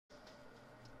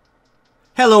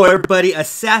Hello everybody,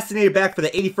 Assassinator back for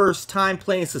the 81st time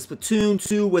playing some Splatoon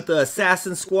 2 with the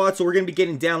Assassin Squad. So we're going to be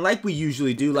getting down like we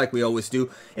usually do, like we always do,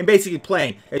 and basically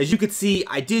playing. As you can see,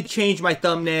 I did change my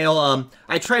thumbnail.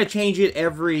 I try to change it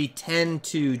every 10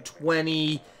 to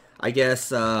 20, I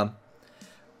guess,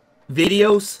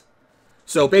 videos.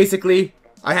 So basically,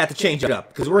 I had to change it up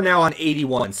because we're now on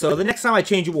 81. So the next time I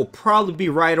change it will probably be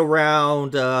right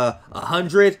around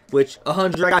 100, which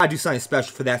 100, I gotta do something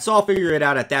special for that. So I'll figure it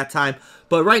out at that time.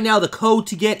 But right now, the code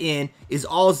to get in is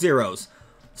all zeros.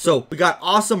 So we got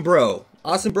Awesome Bro.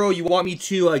 Awesome Bro, you want me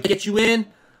to get you in?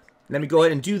 Let me go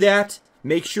ahead and do that.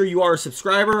 Make sure you are a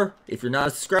subscriber. If you're not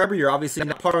a subscriber, you're obviously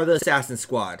not part of the Assassin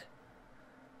Squad.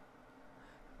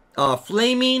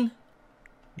 Flaming.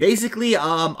 Basically,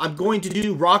 I'm going to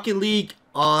do Rocket League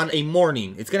on a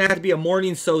morning. It's going to have to be a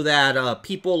morning so that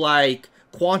people like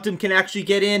Quantum can actually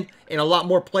get in and a lot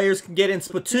more players can get in.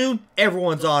 Splatoon,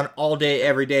 everyone's on all day,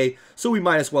 every day. So we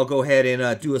might as well go ahead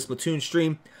and do a Splatoon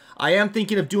stream. I am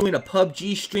thinking of doing a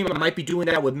PUBG stream. I might be doing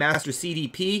that with Master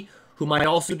CDP, who might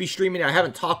also be streaming. I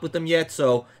haven't talked with them yet,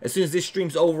 so as soon as this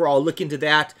stream's over, I'll look into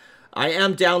that. I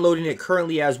am downloading it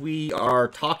currently as we are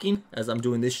talking, as I'm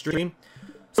doing this stream.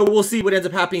 So we'll see what ends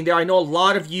up happening there. I know a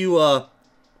lot of you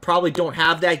probably don't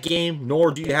have that game,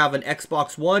 nor do you have an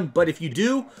Xbox One. But if you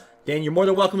do, then you're more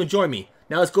than welcome to join me.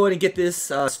 Now let's go ahead and get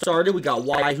this started. We got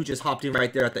Y, who just hopped in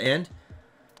right there at the end.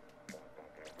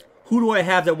 Who do I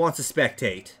have that wants to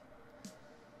spectate?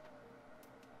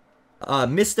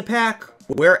 Mr. Pack,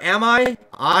 where am I?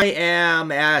 I am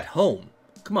at home.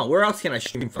 Come on, where else can I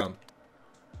stream from?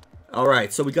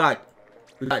 Alright, so we got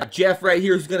Jeff right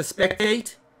here who's going to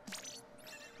spectate.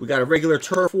 We got a regular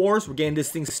Turf Wars. We're getting this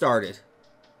thing started.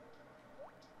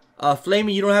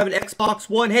 Flamey, you don't have an Xbox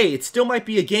One? Hey, it still might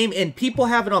be a game, and people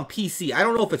have it on PC. I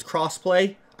don't know if it's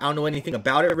crossplay. I don't know anything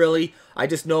about it, really. I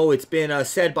just know it's been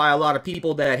said by a lot of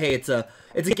people that, hey, it's a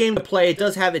game to play. It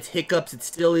does have its hiccups. It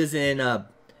still is in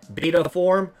beta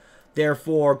form.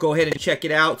 Therefore, go ahead and check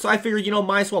it out. So I figured, you know,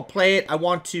 might as well play it. I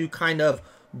want to kind of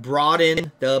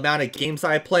broaden the amount of games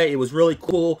I play. It was really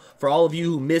cool for all of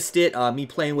you who missed it. Me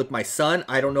playing with my son.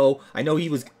 I don't know. I know he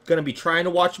was going to be trying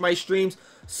to watch my streams.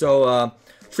 So,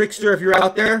 Trickster, if you're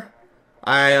out there,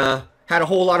 I had a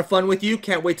whole lot of fun with you.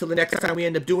 Can't wait till the next time we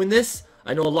end up doing this.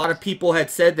 I know a lot of people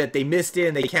had said that they missed it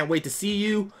and they can't wait to see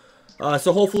you.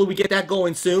 So hopefully we get that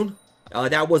going soon.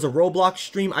 That was a Roblox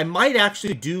stream. I might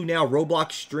actually do now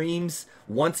Roblox streams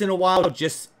once in a while,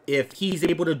 just if he's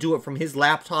able to do it from his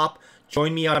laptop.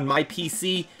 Join me on my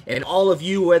PC, and all of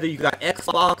you, whether you got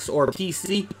Xbox or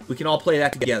PC, we can all play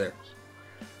that together.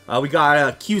 We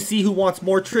got QC who wants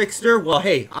more Trickster. Well,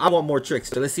 hey, I want more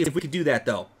Trickster. Let's see if we can do that,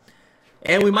 though.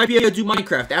 And we might be able to do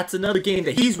Minecraft. That's another game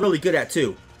that he's really good at,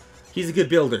 too. He's a good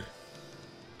builder.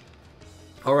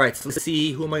 Alright, so let's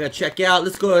see. Who am I going to check out?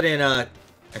 Let's go ahead and, I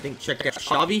think, check out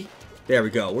Shavi. There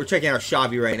we go. We're checking out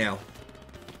Shavi right now.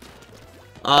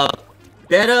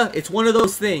 Beta, it's one of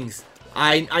those things.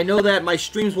 I know that my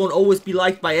streams won't always be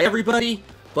liked by everybody,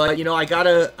 but, you know, I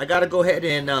gotta go ahead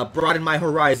and broaden my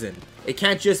horizon. It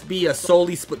can't just be a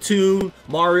solely Splatoon,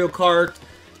 Mario Kart,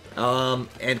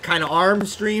 and kind of ARM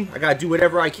stream. I gotta do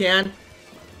whatever I can.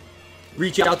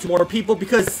 Reach out to more people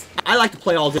because I like to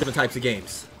play all different types of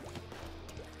games.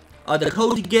 The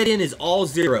code to get in is all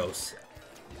zeros.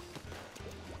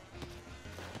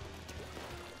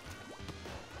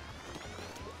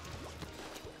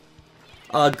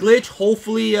 Glitch,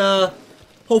 hopefully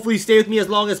you stay with me as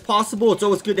long as possible. It's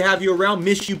always good to have you around.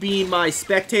 Miss you being my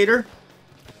spectator.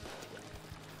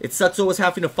 It sucks always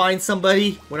having to find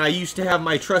somebody when I used to have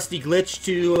my trusty Glitch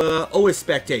to always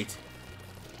spectate.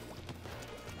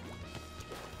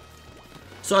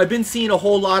 So I've been seeing a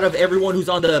whole lot of everyone who's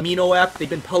on the Amino app. They've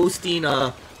been posting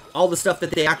all the stuff that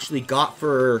they actually got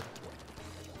for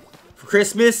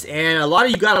Christmas, and a lot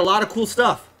of you got a lot of cool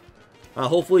stuff.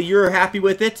 Hopefully you're happy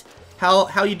with it.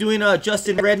 How you doing,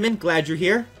 Justin Redmond? Glad you're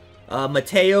here.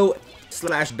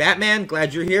 Mateo/Batman,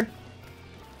 glad you're here.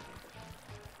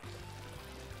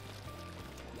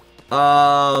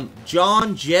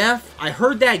 John, Jeff, I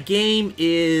heard that game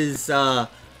is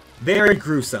very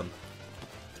gruesome.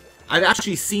 I've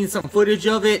actually seen some footage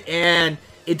of it, and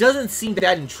it doesn't seem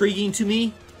that intriguing to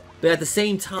me. But at the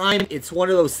same time, it's one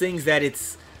of those things that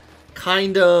it's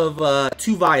kind of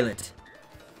too violent.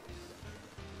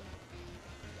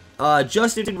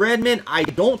 Justin Redmond, I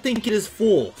don't think it is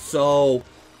full, so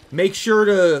make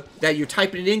sure that you're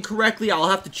typing it in correctly. I'll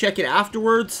have to check it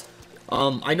afterwards.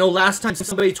 I know last time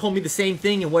somebody told me the same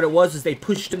thing, and what it was is they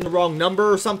pushed in the wrong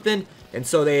number or something, and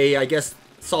so they, I guess,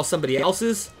 saw somebody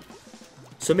else's.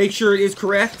 So make sure it is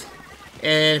correct.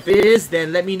 And if it is,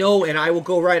 then let me know and I will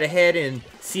go right ahead and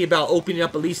see about opening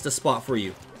up at least a spot for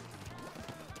you.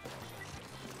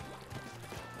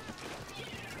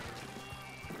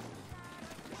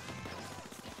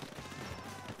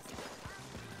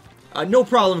 No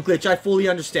problem, Glitch. I fully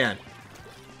understand.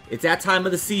 It's that time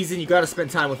of the season. You gotta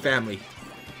spend time with family.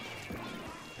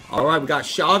 Alright, we got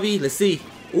Xavi. Let's see.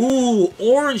 Ooh,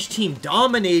 orange team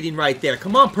dominating right there.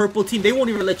 Come on, purple team. They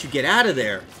won't even let you get out of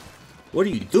there. What are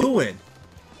you doing?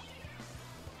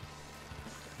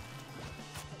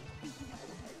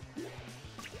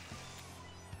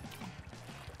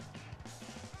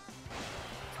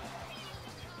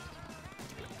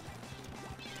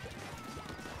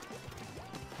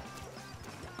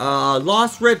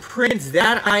 Lost Red Prince,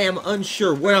 that I am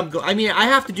unsure what I'm going. I mean, I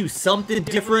have to do something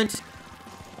different.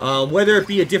 Whether it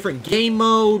be a different game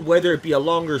mode, whether it be a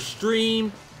longer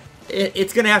stream,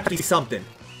 it's going to have to be something.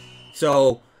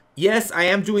 So, yes, I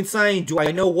am doing something. Do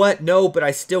I know what? No, but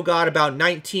I still got about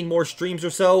 19 more streams or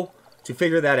so to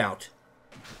figure that out.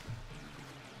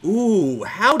 Ooh,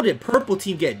 how did purple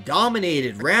team get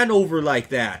dominated, ran over like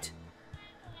that?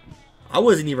 I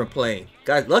wasn't even playing.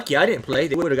 Guys, lucky I didn't play.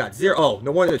 They would have got 0. Oh,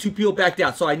 no wonder the 2 people backed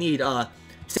out. So I need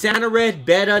Santa Red,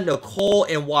 Beta, Nicole,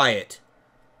 and Wyatt.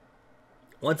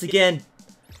 Once again,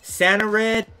 Santa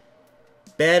Red,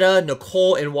 Beta,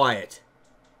 Nicole, and Wyatt.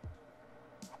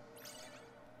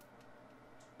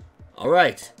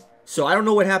 Alright. So I don't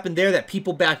know what happened there. That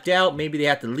people backed out. Maybe they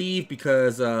had to leave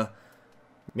because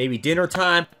maybe dinner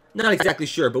time. Not exactly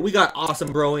sure. But we got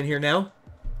Awesome Bro in here now.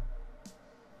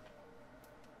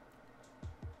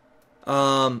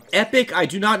 Epic, I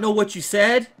do not know what you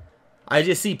said. I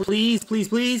just see please, please,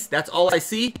 please. That's all I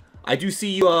see. I do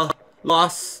see you,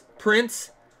 Lost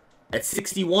Prince at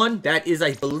 61. That is,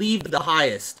 I believe, the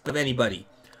highest of anybody.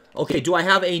 Okay, do I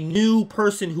have a new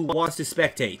person who wants to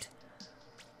spectate?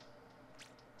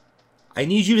 I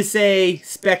need you to say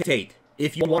spectate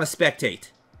if you want to spectate.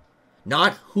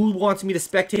 Not who wants me to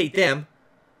spectate them.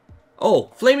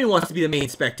 Oh, Flaming wants to be the main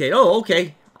spectator. Oh,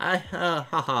 okay.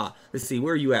 Haha. Let's see,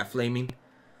 where are you at, Flaming?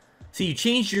 See, you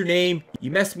changed your name.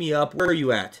 You messed me up. Where are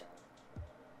you at?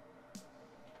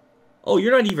 Oh,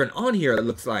 you're not even on here, it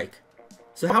looks like.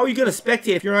 So how are you going to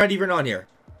spectate if you're not even on here?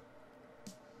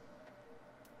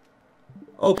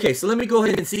 Okay, so let me go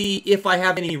ahead and see if I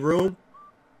have any room.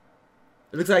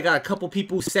 It looks like I got a couple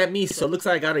people who sent me, so it looks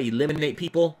like I got to eliminate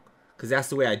people, because that's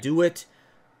the way I do it.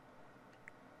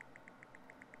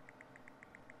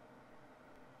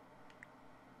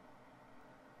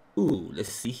 Ooh, let's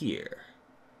see here.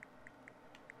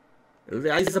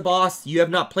 As a boss, you have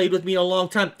not played with me in a long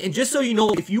time. And just so you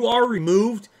know, if you are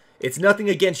removed, it's nothing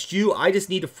against you. I just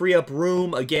need to free up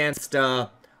room against, or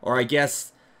I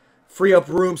guess, free up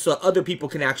room so other people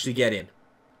can actually get in.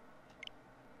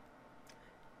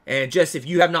 And just if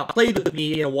you have not played with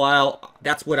me in a while,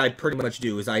 that's what I pretty much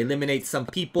do, is I eliminate some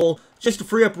people just to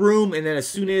free up room. And then as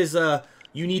soon as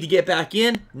you need to get back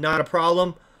in, not a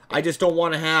problem. I just don't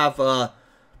want to have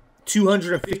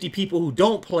 250 people who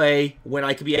don't play when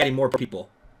I could be adding more people.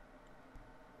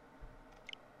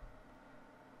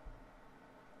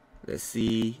 Let's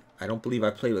see. I don't believe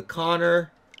I played with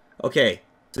Connor. Okay,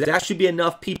 so that should be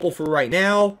enough people for right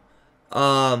now.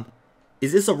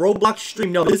 Is this a Roblox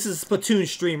stream? No, this is a Splatoon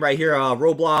stream right here.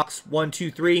 Roblox 1,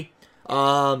 2, 3.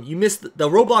 You missed the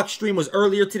Roblox stream was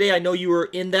earlier today. I know you were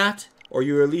in that, or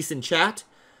you were at least in chat.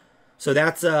 So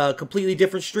that's a completely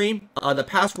different stream. The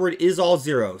password is all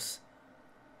zeros.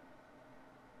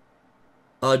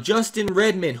 Justin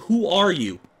Redmond, who are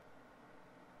you?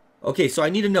 Okay, so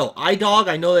I need to know. iDog,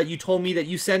 I know that you told me that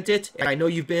you sent it, and I know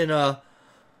you've been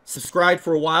subscribed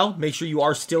for a while. Make sure you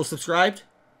are still subscribed.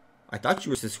 I thought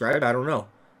you were subscribed. I don't know.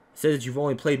 It says that you've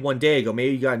only played 1 day ago.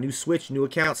 Maybe you got a new Switch, new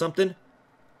account, something.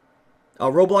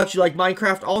 Roblox, you like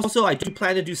Minecraft also? I do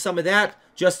plan to do some of that.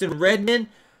 Justin Redmond,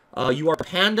 you are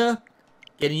Panda.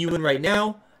 Getting you in right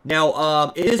now.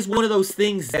 Now, it is one of those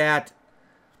things that,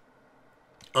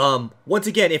 once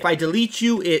again, if I delete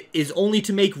you, it is only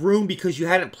to make room because you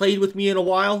hadn't played with me in a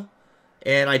while.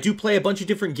 And I do play a bunch of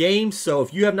different games, so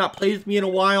if you have not played with me in a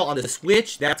while on the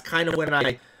Switch, that's kind of when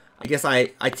I guess I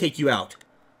take you out.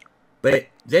 But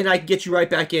then I can get you right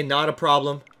back in, not a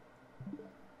problem.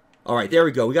 Alright, there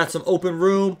we go. We got some open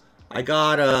room. I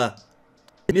got,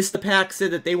 Mr. Pack said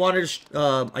that they wanted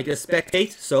to, I guess,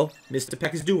 spectate, so Mr.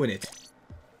 Pack is doing it.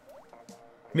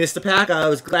 Mr. Pack, I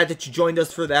was glad that you joined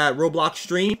us for that Roblox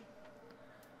stream.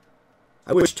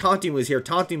 I wish Taunting was here.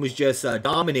 Taunting was just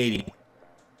dominating.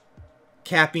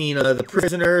 Capping the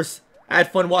prisoners. I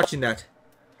had fun watching that.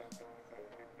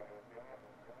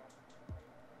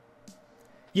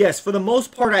 Yes, for the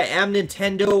most part, I am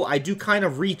Nintendo. I do kind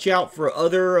of reach out for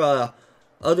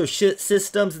other shit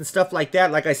systems and stuff like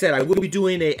that. Like I said, I will be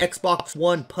doing a Xbox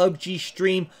One PUBG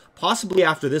stream, possibly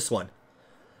after this one.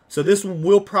 So this one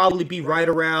will probably be right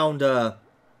around an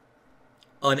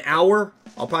hour.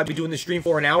 I'll probably be doing the stream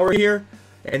for an hour here.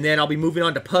 And then I'll be moving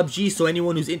on to PUBG. So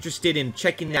anyone who's interested in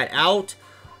checking that out,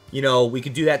 you know, we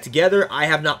can do that together. I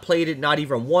have not played it, not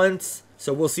even once.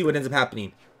 So we'll see what ends up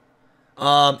happening.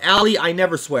 Ali, I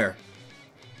never swear.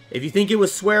 If you think it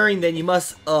was swearing, then you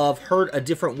must have heard a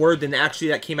different word than actually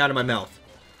that came out of my mouth.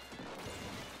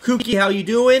 Kooky, how you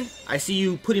doing? I see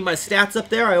you putting my stats up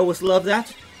there. I always love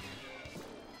that.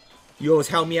 You always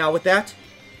help me out with that.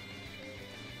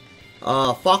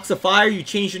 Fox of Fire, you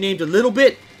changed your name a little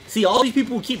bit. See, all these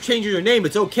people who keep changing your name,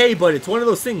 it's okay, but it's one of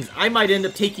those things. I might end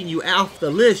up taking you off the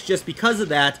list just because of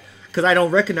that, because I don't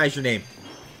recognize your name.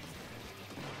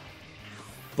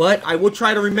 But I will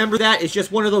try to remember that. It's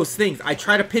just one of those things. I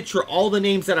try to picture all the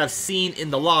names that I've seen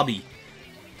in the lobby.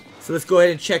 So let's go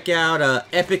ahead and check out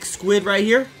Epic Squid right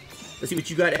here. Let's see what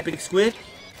you got, Epic Squid.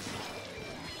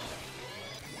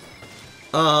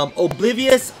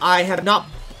 Oblivious, I have not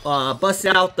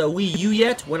busted out the Wii U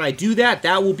yet. When I do that,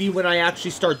 that will be when I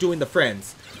actually start doing the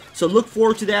friends. So look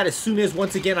forward to that as soon as,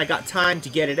 once again, I got time to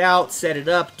get it out, set it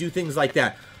up, do things like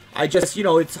that. I just, you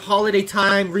know, it's holiday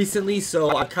time recently,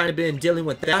 so I've kind of been dealing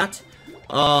with that.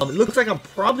 It looks like I'm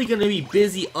probably going to be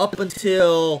busy up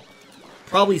until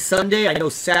probably Sunday. I know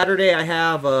Saturday I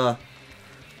have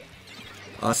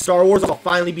Star Wars. I'll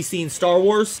finally be seeing Star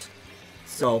Wars.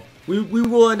 So we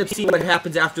will end up seeing what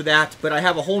happens after that. But I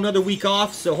have a whole nother week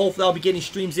off, so hopefully I'll be getting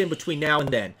streams in between now and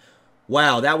then.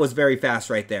 Wow, that was very fast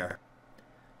right there.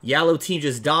 Yellow team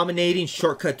just dominating,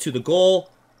 shortcut to the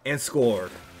goal, and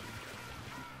scored.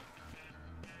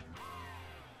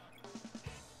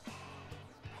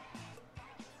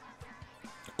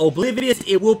 Oblivious,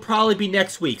 it will probably be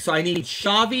next week. So I need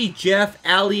Shavi, Jeff,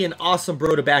 Ali, and Awesome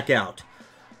Bro to back out.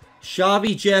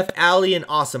 Shavi, Jeff, Ali, and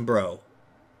Awesome Bro.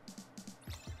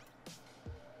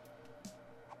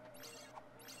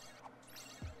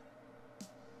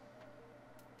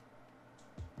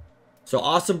 So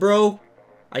Awesome Bro,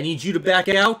 I need you to back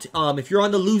out. If you're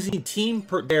on the losing team,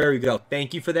 there you go.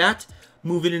 Thank you for that.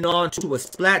 Moving on to a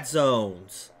Splat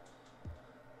Zones.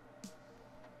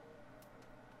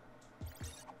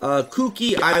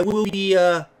 Kooky, I will be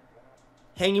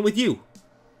hanging with you.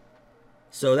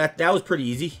 So that was pretty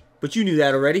easy. But you knew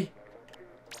that already.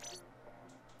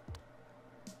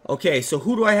 Okay, so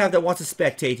who do I have that wants to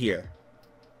spectate here?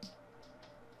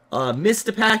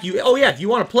 Mr. Pack, oh yeah, if you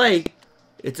want to play,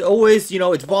 it's always, you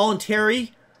know, it's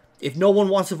voluntary. If no one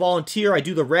wants to volunteer, I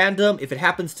do the random. If it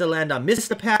happens to land on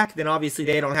Mr. Pack, then obviously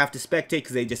they don't have to spectate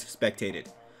because they just spectated.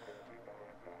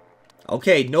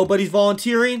 Okay, nobody's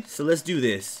volunteering, so let's do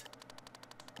this.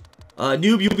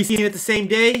 Noob, you'll be seeing it the same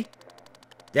day?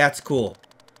 That's cool.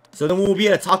 So then we'll be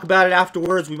able to talk about it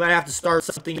afterwards. We might have to start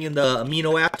something in the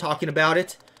Amino app talking about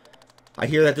it. I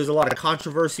hear that there's a lot of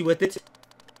controversy with it.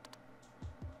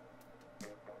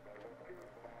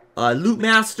 Loot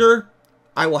Master,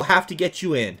 I will have to get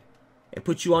you in and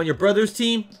put you on your brother's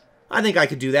team. I think I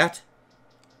could do that.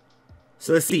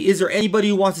 So let's see, is there anybody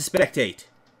who wants to spectate?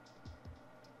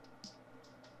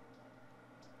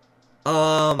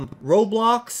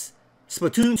 Roblox,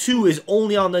 Splatoon 2 is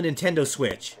only on the Nintendo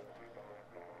Switch.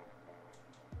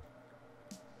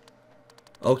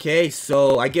 Okay,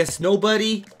 so I guess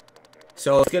nobody.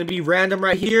 So it's going to be random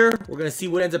right here. We're going to see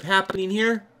what ends up happening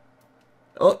here.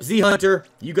 Oh, Z-Hunter,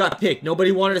 you got picked.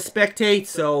 Nobody wanted to spectate,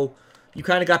 so you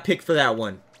kind of got picked for that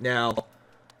one. Now,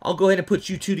 I'll go ahead and put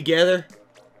you two together.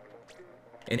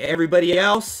 And everybody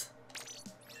else,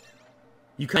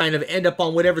 you kind of end up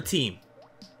on whatever team.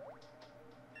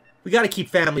 We got to keep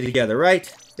family together,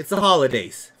 right? It's the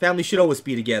holidays. Family should always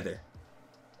be together.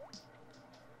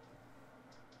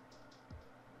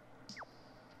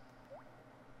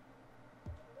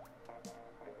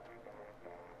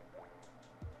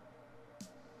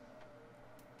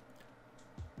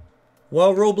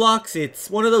 Well, Roblox, it's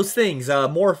one of those things.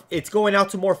 It's going out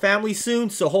to more families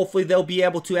soon, so hopefully they'll be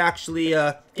able to actually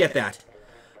get that.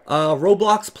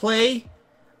 Roblox Play,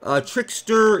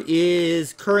 Trickster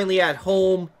is currently at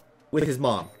home with his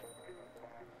mom.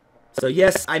 So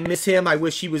yes, I miss him. I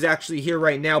wish he was actually here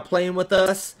right now playing with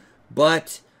us,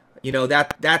 but you know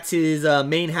that's his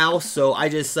main house. So I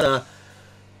just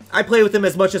I play with him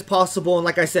as much as possible, and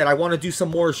like I said, I want to do some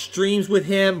more streams with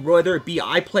him, whether it be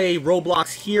I play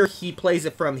Roblox here, he plays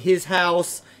it from his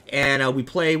house, and we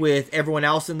play with everyone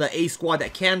else in the A squad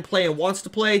that can play and wants to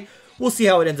play. We'll see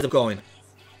how it ends up going.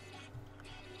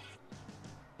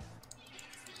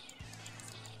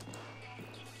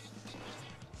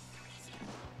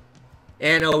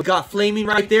 And we got Flaming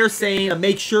right there saying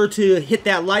make sure to hit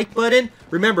that like button.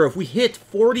 Remember, if we hit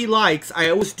 40 likes, I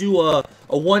always do a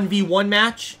 1v1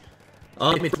 match.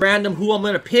 It's random who I'm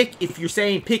going to pick. If you're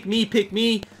saying pick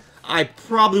me, I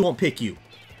probably won't pick you.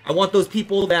 I want those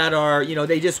people that are, you know,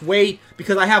 they just wait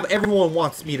because everyone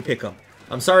wants me to pick them.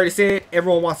 I'm sorry to say it,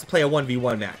 everyone wants to play a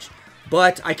 1v1 match.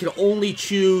 But I can only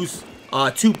choose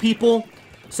 2 people.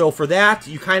 So for that,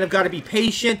 you kind of got to be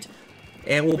patient.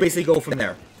 And we'll basically go from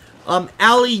there.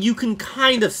 Allie, you can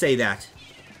kind of say that.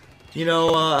 You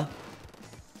know,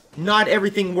 not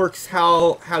everything works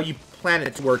how you plan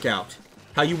it to work out.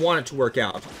 How you want it to work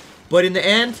out. But in the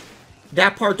end,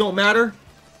 that part don't matter.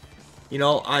 You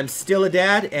know, I'm still a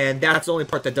dad, and that's the only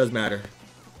part that does matter.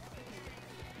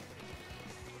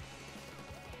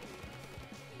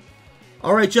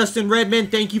 Alright, Justin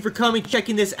Redmond, thank you for coming,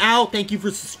 checking this out. Thank you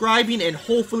for subscribing, and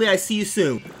hopefully I see you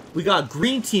soon. We got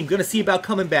Green Team, gonna see about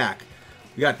coming back.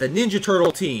 We got the Ninja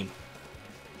Turtle team.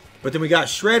 But then we got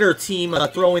Shredder team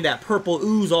throwing that purple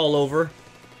ooze all over.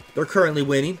 They're currently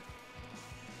winning.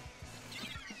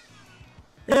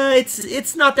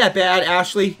 It's not that bad,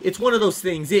 Ashley. It's one of those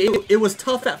things. It was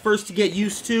tough at first to get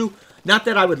used to. Not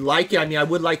that I would like it. I mean, I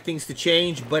would like things to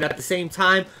change. But at the same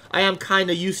time, I am kind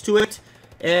of used to it.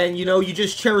 And, you know, you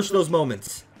just cherish those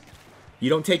moments. You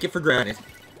don't take it for granted.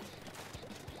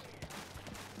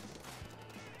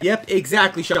 Yep,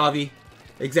 exactly, Shavi.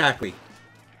 Exactly.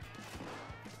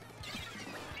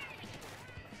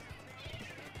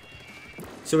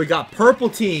 So we got Purple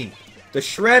Team. The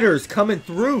Shredders coming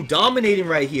through, dominating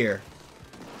right here.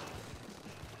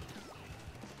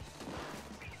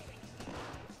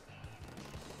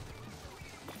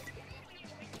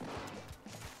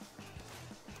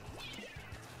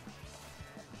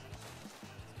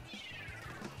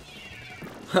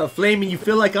 Flaming, you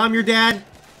feel like I'm your dad?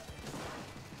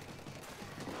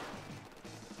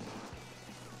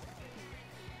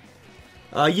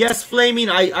 Yes, Flaming,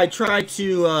 I try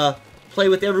to play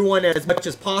with everyone as much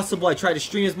as possible. I try to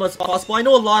stream as much as possible. I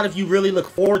know a lot of you really look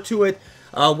forward to it.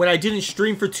 When I didn't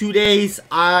stream for 2 days,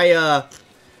 I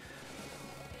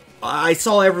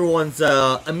saw everyone's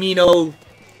amino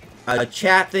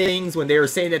chat things when they were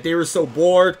saying that they were so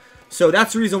bored. So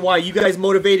that's the reason why you guys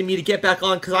motivated me to get back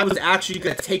on, because I was actually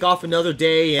going to take off another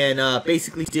day and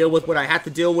basically deal with what I had to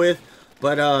deal with.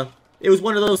 But it was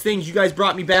one of those things. You guys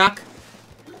brought me back.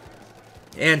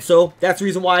 And so that's the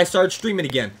reason why I started streaming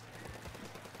again.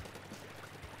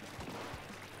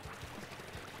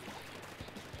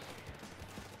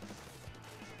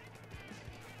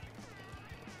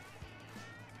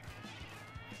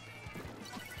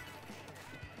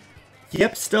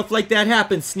 Yep, stuff like that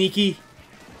happens, Sneaky.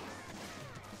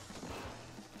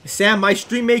 Sam, my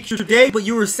stream makes your day, but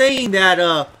you were saying that,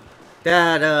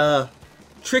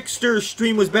 Trickster's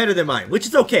stream was better than mine, which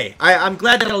is okay. I'm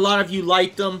glad that a lot of you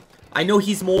liked him. I know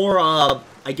he's more,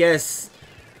 I guess,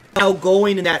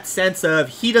 outgoing in that sense of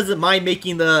he doesn't mind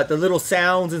making the little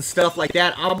sounds and stuff like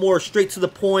that. I'm more straight to the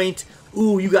point,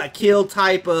 ooh, you got killed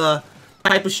type of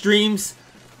streams.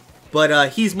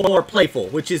 But he's more playful,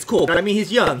 which is cool. But I mean,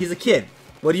 he's young. He's a kid.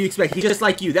 What do you expect? He's just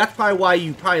like you. That's probably why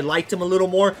you probably liked him a little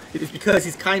more. It's because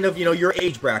he's kind of, you know, your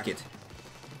age bracket.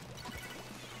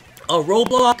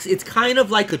 Roblox, it's kind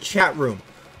of like a chat room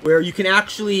where you can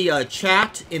actually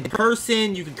chat in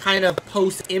person. You can kind of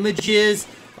post images.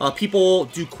 People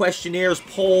do questionnaires,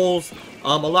 polls.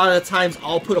 A lot of the times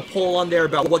I'll put a poll on there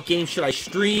about what game should I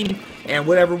stream. And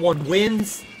whatever one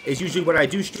wins is usually what I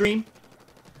do stream.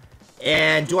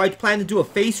 And do I plan to do a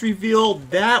face reveal?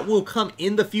 That will come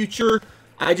in the future.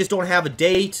 I just don't have a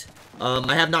date.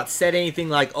 I have not said anything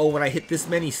like, oh, when I hit this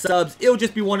many subs. It'll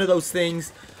just be one of those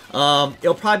things.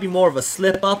 It'll probably be more of a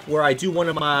slip-up where I do one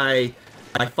of my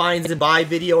finds and buy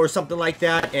video or something like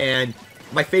that. And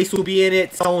my face will be in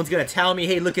it. Someone's going to tell me,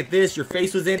 hey, look at this. Your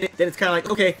face was in it. Then it's kind of like,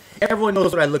 okay, everyone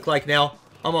knows what I look like now.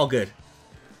 I'm all good.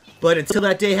 But until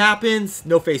that day happens,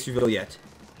 no face reveal yet.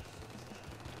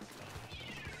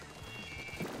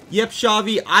 Yep,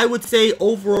 Shavi, I would say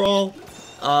overall,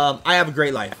 I have a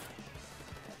great life.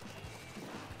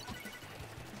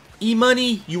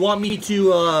 E-Money, you want me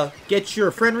to get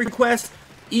your friend request?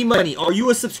 E-Money, are you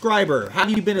a subscriber? Have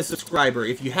you been a subscriber?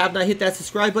 If you have not hit that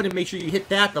subscribe button, make sure you hit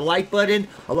that, the like button,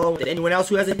 along with anyone else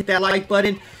who hasn't hit that like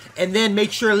button. And then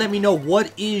make sure to let me know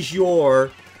what is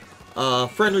your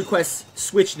friend request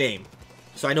switch name,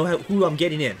 so I know who I'm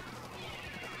getting in.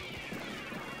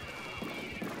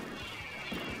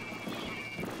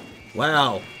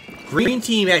 Wow, Green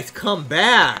Team has come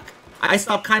back. I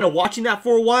stopped kind of watching that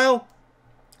for a while.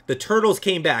 The Turtles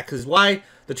came back, because why?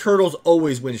 The Turtles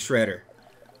always win Shredder.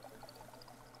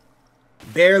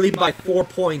 Barely by 4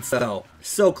 points, though.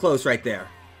 So close right there.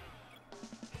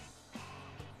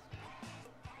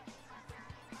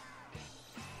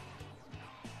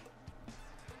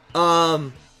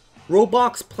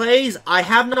 Roblox Plays, I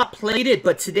have not played it,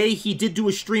 but today he did do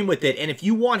a stream with it. And if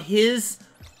you want his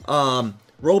Roblox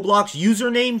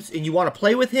usernames and you want to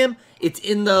play with him, it's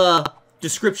in the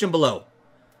description below.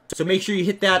 So make sure you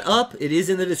hit that up. It is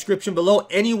in the description below.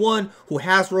 Anyone who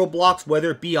has Roblox,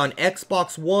 whether it be on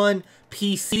Xbox One,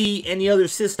 PC, any other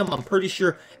system, I'm pretty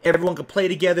sure everyone can play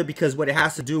together because what it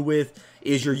has to do with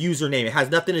is your username. It has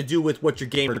nothing to do with what your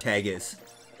gamer tag is.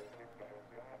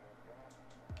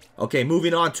 Okay,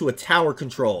 moving on to tower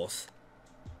controls.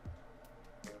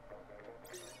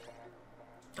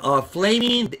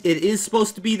 Flaming, it is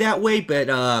supposed to be that way,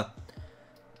 but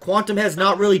Quantum has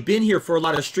not really been here for a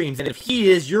lot of streams, and if he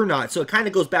is, you're not, so it kind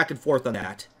of goes back and forth on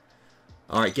that.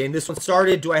 Alright, getting this one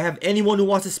started. Do I have anyone who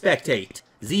wants to spectate?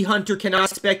 Z Hunter cannot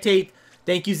spectate.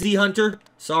 Thank you, Z Hunter.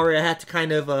 Sorry, I had to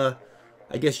kind of,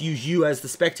 I guess, use you as the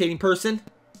spectating person.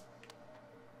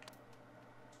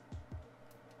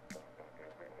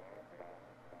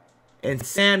 And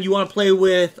Sam, you want to play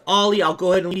with Ollie? I'll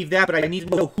go ahead and leave that, but I need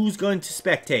to know who's going to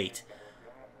spectate.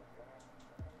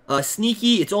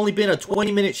 Sneaky, it's only been a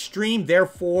 20-minute stream,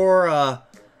 therefore,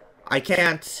 I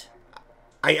can't...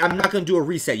 I'm not going to do a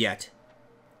reset yet.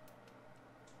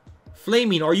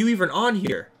 Flaming, are you even on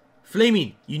here?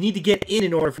 Flaming, you need to get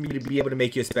in order for me to be able to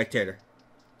make you a spectator.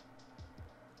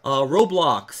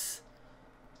 Roblox.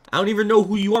 I don't even know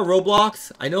who you are,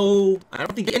 Roblox. I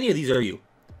don't think any of these are you.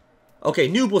 Okay,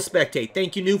 Noob will spectate.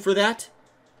 Thank you, Noob, for that.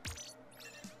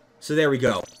 So there we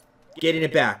go. Getting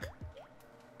it back.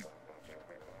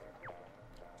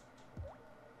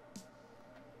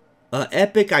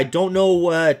 Epic, I don't know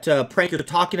what prank you're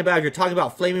talking about. If you're talking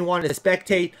about Flaming wanting to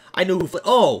spectate, I know who...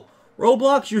 Oh,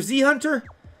 Roblox, you're Z Hunter?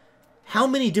 How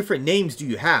many different names do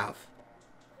you have?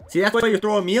 See, that's why you're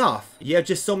throwing me off. You have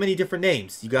just so many different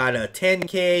names. You got a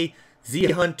 10K,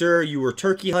 Z Hunter, you were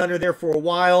Turkey Hunter there for a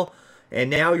while, and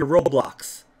now you're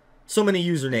Roblox. So many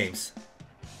usernames.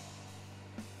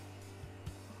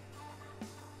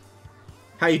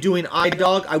 How you doing,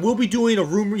 iDog? I will be doing a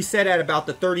room reset at about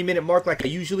the 30-minute mark like I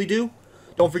usually do.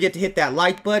 Don't forget to hit that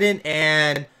like button,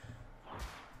 and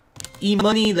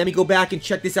E-Money, let me go back and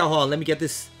check this out. Hold on, let me get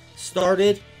this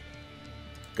started.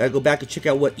 Gotta go back and check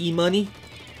out what E-Money.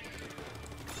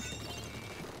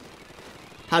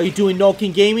 How you doing,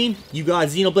 Nolkin Gaming? You got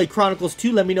Xenoblade Chronicles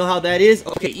 2. Let me know how that is.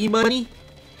 Okay, E-Money.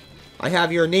 I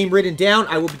have your name written down.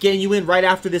 I will be getting you in right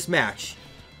after this match.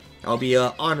 I'll be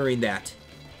honoring that.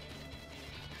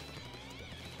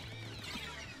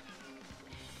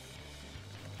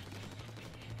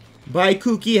 Bye,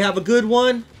 Kookie. Have a good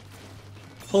one.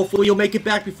 Hopefully you'll make it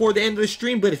back before the end of the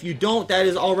stream, but if you don't, that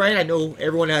is alright. I know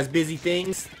everyone has busy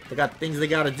things. They got things they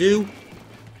gotta do.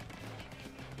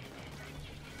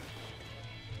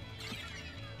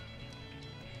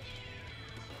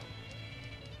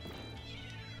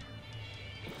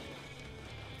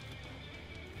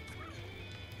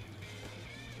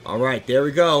 Alright, there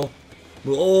we go.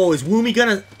 Oh, is Woomy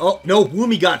gonna... Oh, no,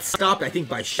 Woomy got stopped, I think,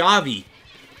 by Xavi.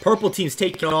 Purple Team's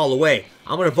taking it all away.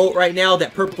 I'm gonna vote right now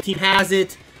that Purple Team has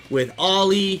it with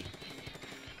Ollie,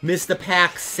 Mr.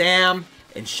 Pack, Sam,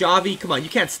 and Xavi. Come on, you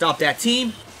can't stop that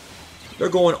team. They're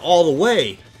going all the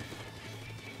way.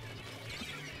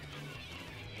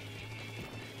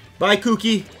 Bye,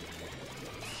 Kookie.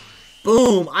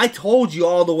 Boom. I told you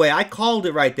all the way. I called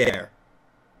it right there.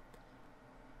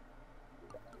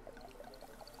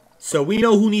 So we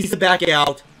know who needs to back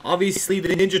out. Obviously, the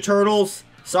Ninja Turtles.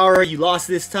 Sorry, you lost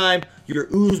this time. Your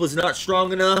ooze was not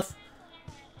strong enough.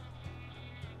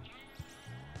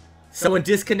 Someone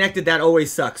disconnected. That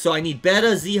always sucks. So I need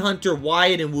Beta, Z Hunter,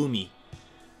 Wyatt, and Woomy.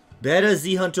 Beta,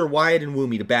 Z Hunter, Wyatt, and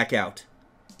Woomy to back out.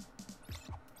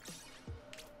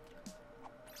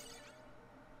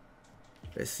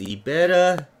 Let's see.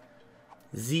 Beta,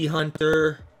 Z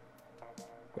Hunter,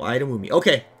 Wyatt, and Woomy.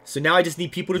 Okay, so now I just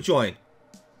need people to join.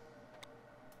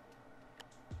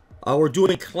 We're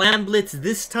doing Clan Blitz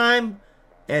this time,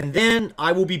 and then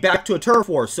I will be back to a Turf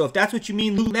War. So if that's what you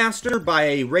mean, Loot Master, by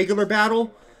a regular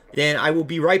battle, then I will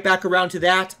be right back around to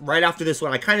that right after this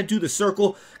one. I kind of do the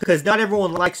circle because not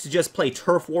everyone likes to just play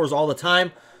Turf Wars all the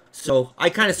time. So I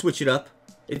kind of switch it up.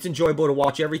 It's enjoyable to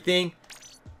watch everything.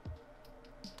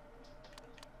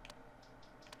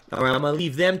 Alright, I'm going to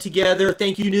leave them together.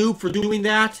 Thank you, Noob, for doing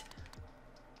that.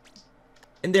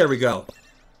 And there we go.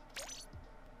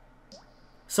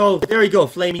 So, there you go,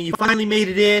 Flamey. You finally made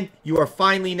it in. You are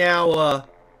finally now a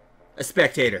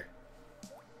spectator.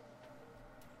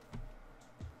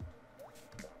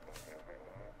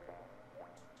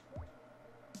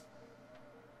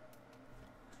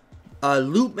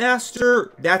 Loot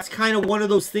Master, that's kind of one of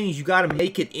those things you got to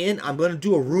make it in. I'm going to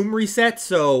do a room reset,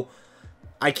 so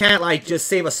I can't, like, just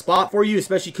save a spot for you,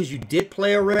 especially because you did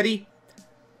play already.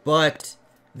 But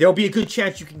there'll be a good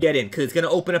chance you can get in, because it's going to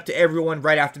open up to everyone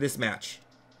right after this match.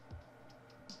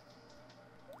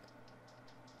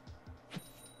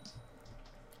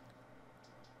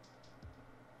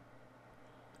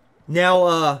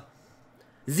 Now,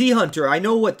 Z Hunter, I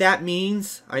know what that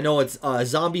means. I know it's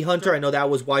Zombie Hunter. I know that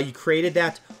was why you created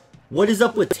that. What is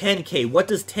up with 10K? What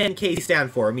does 10K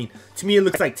stand for? I mean, to me it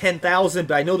looks like 10,000,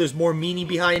 but I know there's more meaning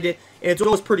behind it. And it's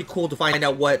always pretty cool to find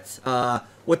out what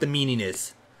the meaning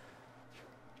is.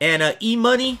 And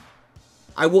E-Money,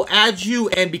 I will add you,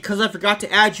 and because I forgot to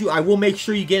add you, I will make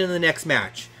sure you get in the next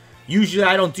match. Usually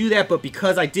I don't do that, but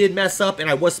because I did mess up and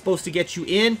I was supposed to get you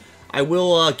in, I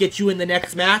will get you in the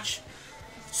next match.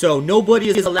 So nobody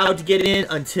is allowed to get in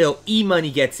until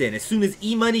E-Money gets in. As soon as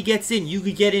E-Money gets in, you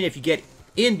can get in. If you get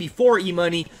in before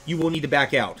E-Money, you will need to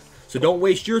back out. So don't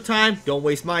waste your time. Don't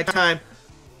waste my time.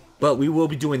 But we will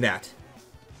be doing that.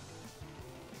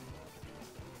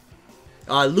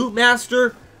 Loot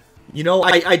Master, you know,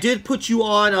 I did put you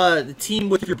on the team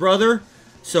with your brother.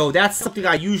 So that's something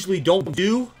I usually don't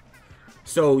do.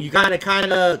 So you kind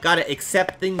of gotta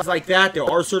accept things like that. There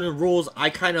are certain rules I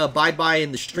kind of abide by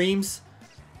in the streams.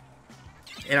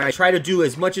 And I try to do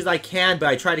as much as I can, but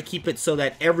I try to keep it so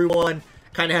that everyone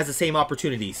kind of has the same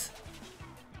opportunities.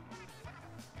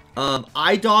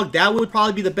 iDog, that would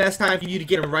probably be the best time for you to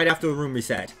get him right after the room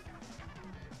reset.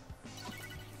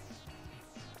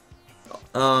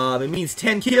 It means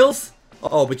 10 kills.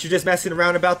 Oh, but you're just messing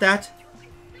around about that?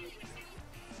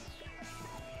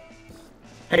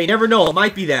 Hey, you never know. It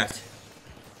might be that.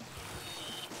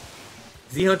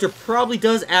 Z-Hunter probably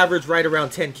does average right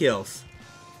around 10 kills.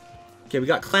 Okay, we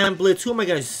got Clan Blitz. Who am I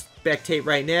going to spectate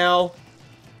right now?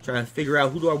 Trying to figure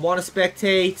out who do I want to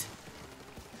spectate.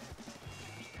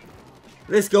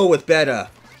 Let's go with Beta.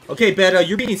 Okay, Beta,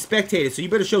 you're being spectated, so you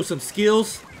better show some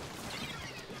skills.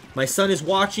 My son is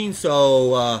watching,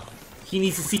 so he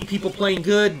needs to see people playing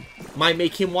good. Might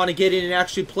make him want to get in and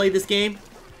actually play this game.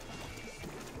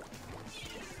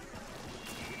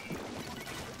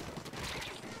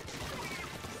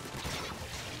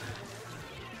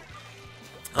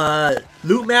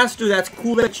 Loot Master, that's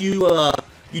cool that you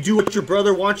do what your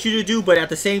brother wants you to do, but at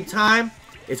the same time,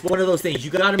 it's one of those things. You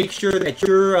gotta make sure that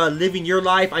you're living your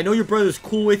life. I know your brother's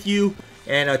cool with you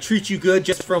and treats you good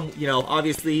just from, you know,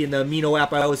 obviously in the Amino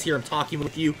app, I always hear him talking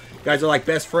with you. You guys are like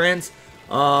best friends.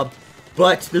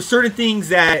 But there's certain things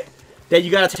that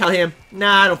you gotta tell him,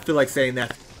 nah, I don't feel like saying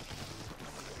that.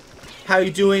 How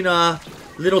you doing,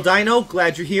 Little Dino?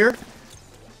 Glad you're here.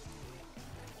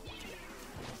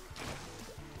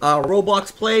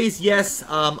 Roblox plays, yes,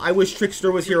 I wish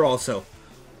Trickster was here also.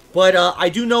 But I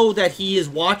do know that he is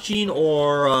watching,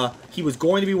 or he was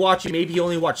going to be watching. Maybe he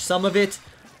only watched some of it.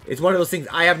 It's one of those things,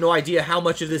 I have no idea how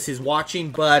much of this is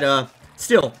watching, but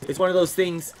still, it's one of those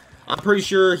things. I'm pretty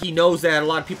sure he knows that a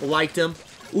lot of people liked him.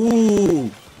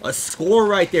 Ooh, a score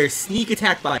right there. Sneak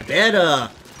attack by Beta.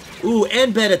 Ooh,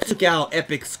 and Beta took out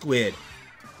Epic Squid.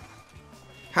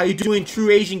 How you doing,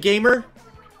 True Asian Gamer?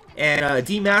 And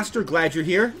D-Master, glad you're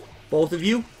here, both of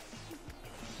you.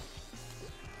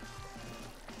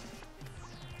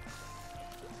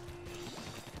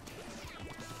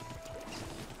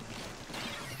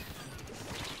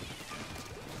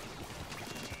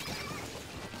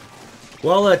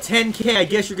 Well, 10K, I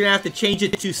guess you're going to have to change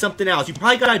it to something else. You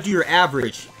probably got to do your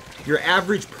average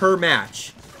per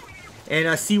match,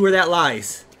 and see where that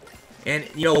lies. And,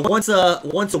 you know, once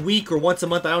a week or once a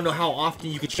month, I don't know how often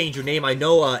you could change your name. I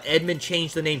know Edmund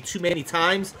changed the name too many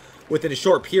times within a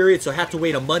short period, so I have to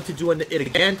wait a month to do it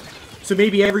again. So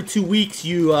maybe every 2 weeks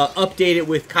you update it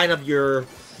with kind of your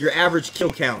average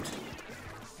kill count.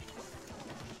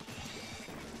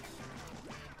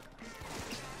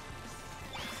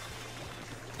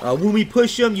 Woomy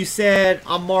Push'em, you said,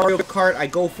 I'm Mario Kart, I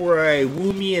go for a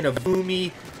Woomy and a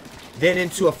Voomy, then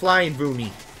into a Flying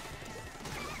Voomy.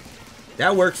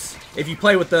 That works. If you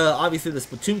play with obviously the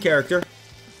Splatoon character.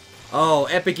 Oh,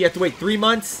 Epic, you have to wait 3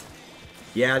 months?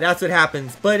 Yeah, that's what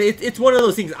happens. But it's one of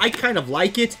those things, I kind of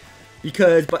like it,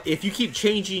 because but if you keep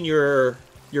changing your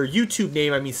YouTube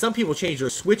name, I mean, some people change their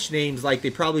Switch names like they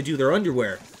probably do their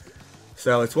underwear.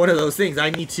 So it's one of those things,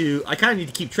 I kind of need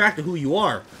to keep track of who you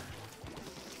are.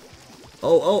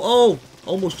 Oh,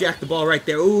 almost jacked the ball right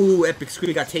there. Ooh, Epic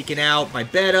Squid got taken out by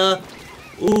Beta.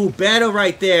 Ooh, Beta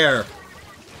right there.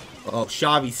 Oh,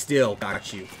 Xavi still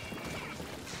got you.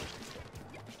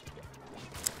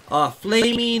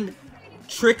 Flaming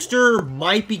Trickster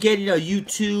might be getting a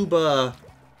YouTube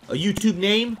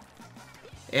name.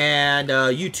 and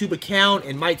YouTube account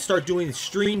and might start doing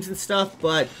streams and stuff,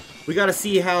 but we got to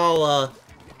see how,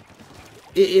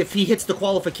 if he hits the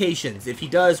qualifications, if he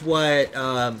does what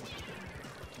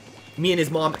me and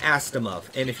his mom asked him of.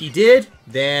 And if he did,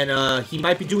 then he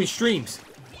might be doing streams.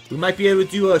 We might be able to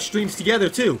do streams together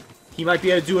too. He might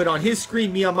be able to do it on his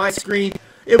screen, me on my screen.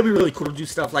 It would be really cool to do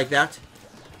stuff like that.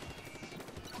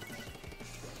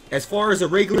 As far as a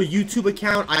regular YouTube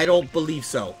account, I don't believe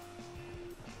so.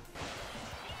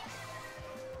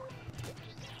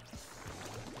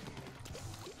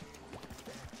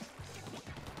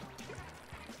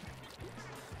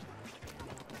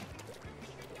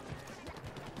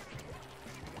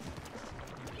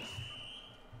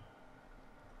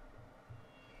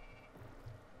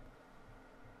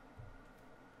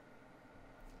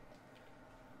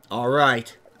 All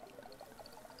right.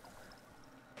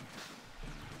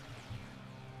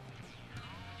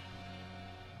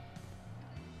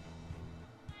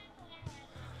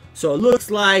 So it looks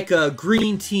like a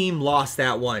green team lost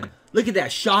that one. Look at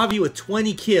that, Xavi with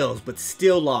 20 kills, but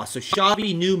still lost. So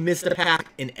Xavi knew missed a pack,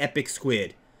 an epic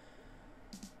squid.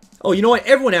 Oh, you know what?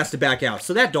 Everyone has to back out,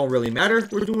 so that don't really matter.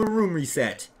 We're doing a room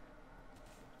reset.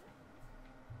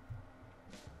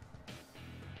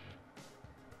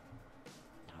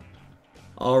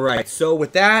 Alright, so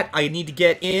with that, I need to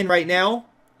get in right now.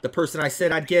 The person I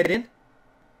said I'd get in.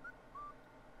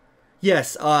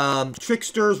 Yes,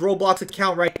 Trickster's Roblox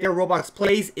account right there, Roblox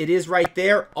Plays. It is right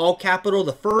there, all capital.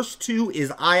 The first two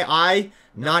is II,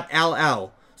 not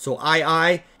LL. So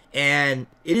II, and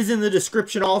it is in the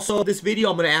description also of this video.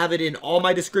 I'm going to have it in all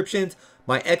my descriptions.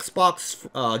 My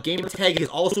Xbox gamer tag is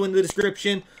also in the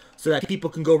description, so that people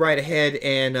can go right ahead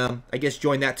and, I guess,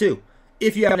 join that too.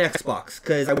 If you have an Xbox,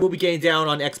 because I will be getting down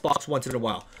on Xbox once in a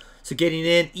while. So getting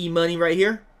in E-Money right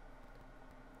here.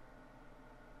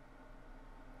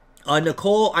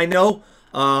 Nicole, I know,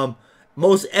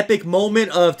 most epic moment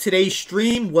of today's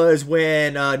stream was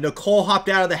when Nicole hopped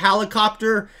out of the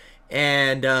helicopter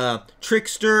and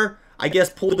Trickster, I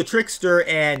guess, pulled the Trickster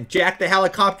and jacked the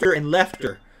helicopter and left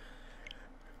her.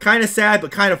 Kind of sad,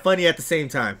 but kind of funny at the same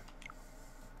time.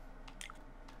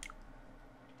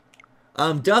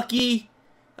 Ducky,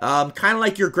 kind of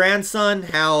like your grandson,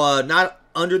 how not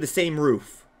under the same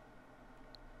roof.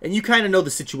 And you kind of know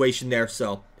the situation there,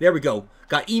 so there we go.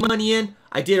 Got E-Money in.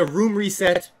 I did a room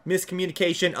reset,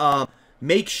 miscommunication.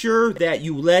 Make sure that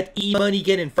you let E-Money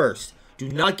get in first. Do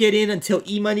not get in until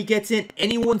E-Money gets in.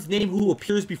 Anyone's name who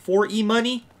appears before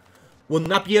E-Money will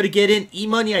not be able to get in.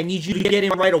 E-Money, I need you to get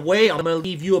in right away. I'm going to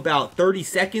leave you about 30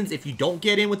 seconds. If you don't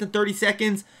get in within 30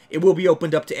 seconds, it will be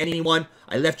opened up to anyone.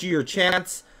 I left you your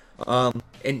chance.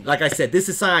 And like I said, this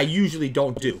is something I usually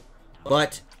don't do.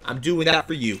 But I'm doing that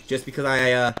for you, just because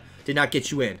I did not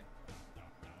get you in.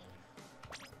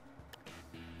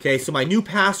 Okay, so my new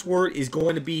password is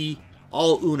going to be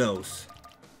all Unos.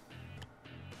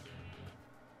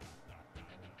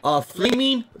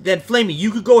 Flaming, then Flaming,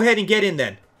 you could go ahead and get in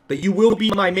then. But you will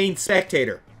be my main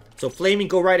spectator. So Flaming,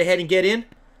 go right ahead and get in.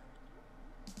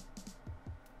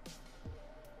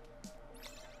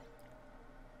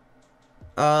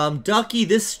 Ducky,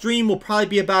 this stream will probably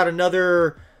be about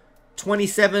another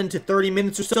 27 to 30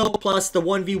 minutes or so, plus the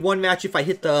 1v1 match if I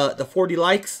hit the 40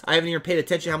 likes. I haven't even paid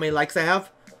attention how many likes I have.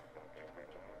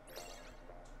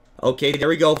 Okay, there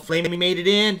we go. Flaming made it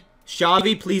in.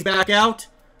 Xavi, please back out.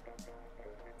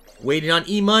 Waiting on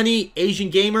E-Money. Asian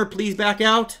Gamer, please back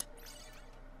out.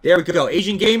 There we go.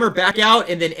 Asian Gamer, back out,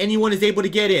 and then anyone is able to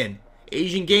get in.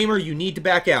 Asian Gamer, you need to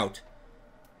back out.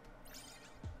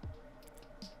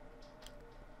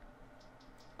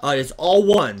 It's all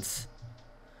ones.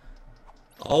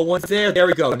 All ones there. There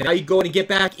we go. Now you go and get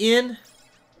back in.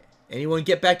 Anyone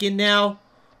get back in now?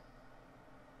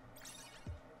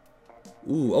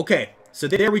 Ooh, okay. So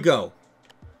there we go.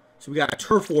 So we got a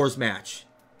Turf Wars match.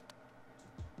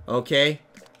 Okay.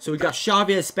 So we got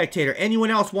Xavi as spectator. Anyone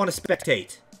else want to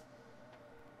spectate?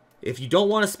 If you don't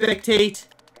want to spectate,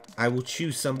 I will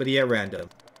choose somebody at random.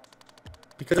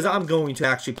 Because I'm going to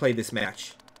actually play this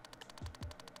match.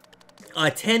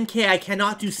 10K, I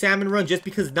cannot do Salmon Run just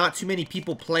because not too many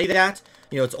people play that.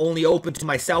 You know, it's only open to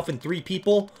myself and 3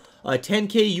 people.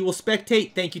 10K, you will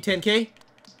spectate. Thank you, 10K.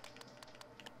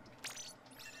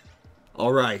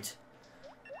 Alright.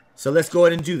 So let's go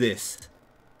ahead and do this.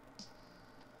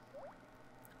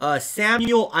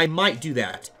 Samuel, I might do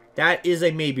that. That is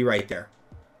a maybe right there.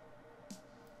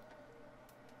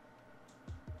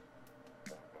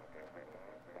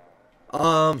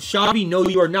 Xavi, no,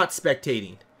 you are not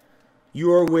spectating. You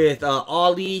are with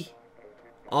Ollie,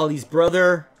 Ollie's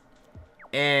brother,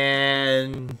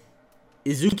 and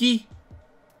Izuki.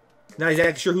 Not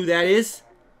exactly sure who that is.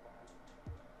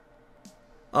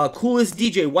 Coolest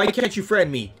DJ, why can't you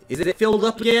friend me? Is it filled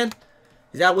up again?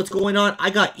 Is that what's going on? I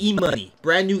got E-Money.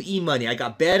 Brand new E-Money. I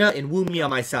got Beta and Woomy on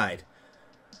my side.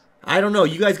 I don't know.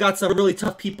 You guys got some really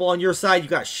tough people on your side. You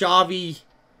got Xavi.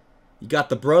 You got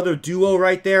the brother duo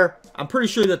right there. I'm pretty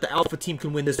sure that the Alpha team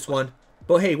can win this one.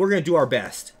 But hey, we're going to do our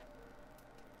best.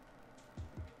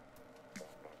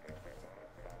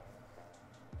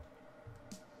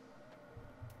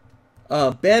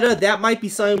 Beta, that might be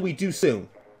something we do soon.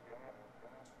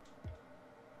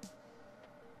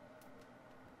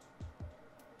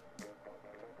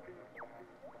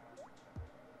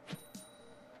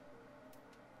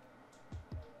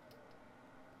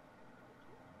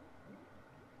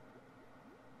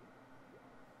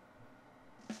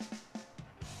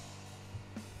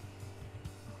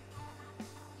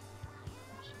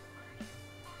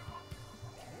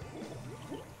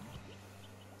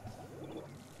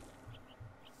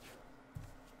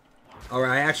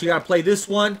 Alright, I actually gotta play this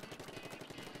one.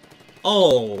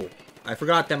 Oh, I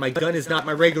forgot that my gun is not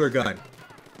my regular gun.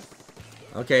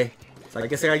 Okay, so I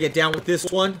guess I gotta get down with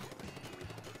this one.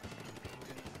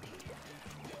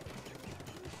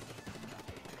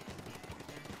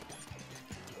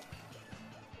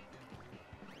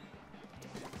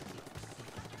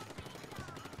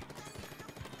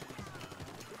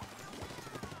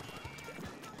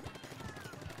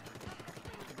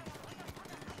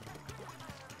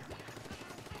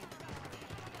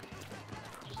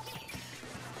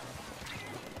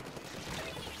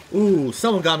 Ooh,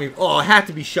 someone got me. Oh, it had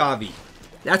to be Xavi.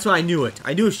 That's why I knew it.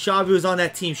 I knew if Xavi was on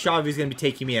that team, Xavi was going to be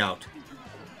taking me out.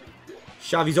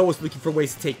 Xavi's always looking for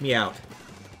ways to take me out.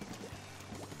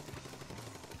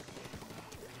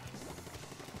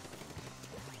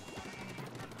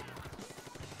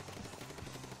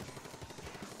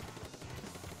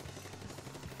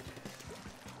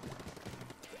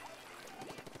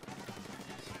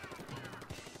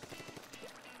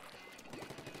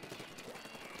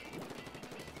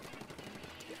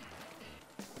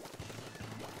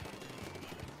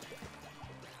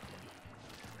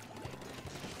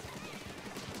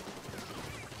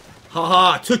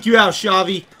 Haha, took you out,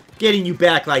 Xavi. Getting you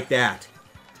back like that.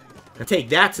 Now take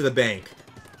that to the bank.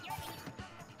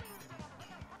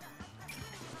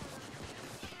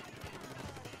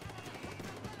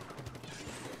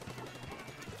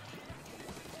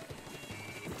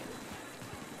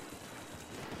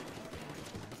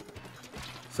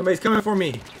 Somebody's coming for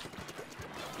me.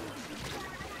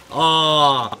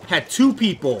 Ah, had two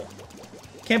people.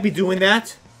 Can't be doing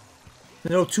that.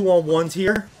 No 2-on-1s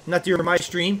here. Not during my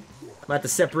stream. I'm about to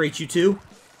separate you two.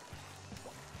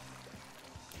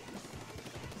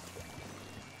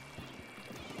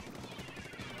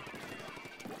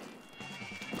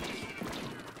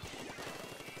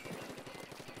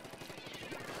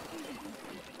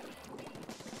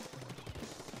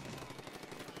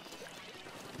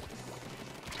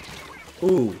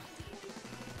 Ooh.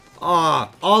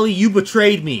 Ah, Ollie, you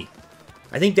betrayed me.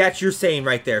 I think that's your saying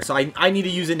right there. So I need to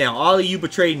use it now. Ollie, you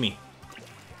betrayed me.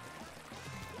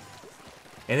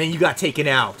 And then you got taken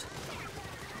out.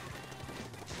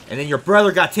 And then your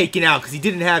brother got taken out because he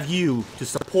didn't have you to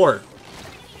support.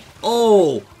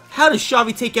 Oh, how does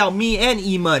Xavi take out me and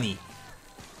E-Money?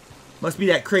 Must be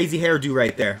that crazy hairdo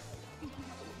right there.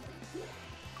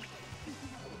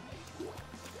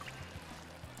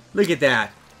 Look at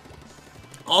that.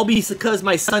 All because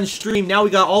my son's stream. Now we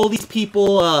got all these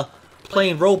people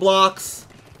playing Roblox.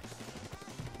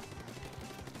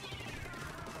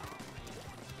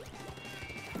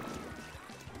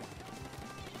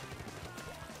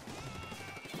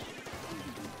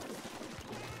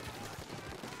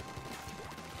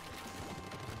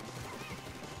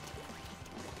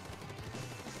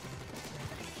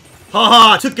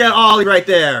 Haha, took out Ollie right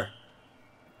there.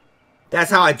 That's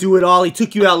how I do it, Ollie.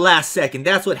 Took you out last second.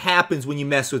 That's what happens when you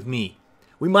mess with me.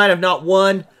 We might have not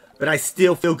won, but I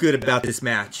still feel good about this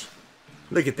match.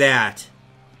 Look at that.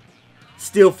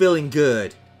 Still feeling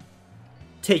good.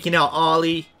 Taking out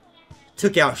Ollie.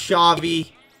 Took out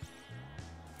Xavi.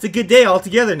 It's a good day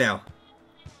altogether now.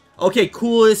 Okay,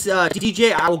 coolest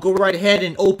DJ. I will go right ahead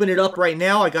and open it up right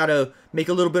now. I gotta make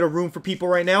a little bit of room for people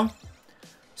right now.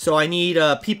 So I need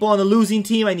people on the losing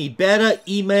team. I need Beta,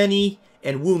 E-Money,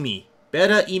 and Woomy.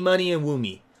 Beta, E-Money, and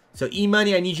Woomy. So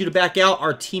E-Money, I need you to back out.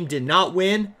 Our team did not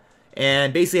win.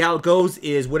 And basically how it goes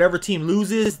is whatever team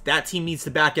loses, that team needs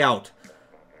to back out.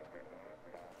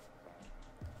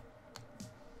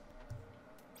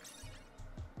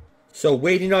 So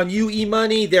waiting on you,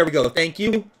 E-Money. There we go. Thank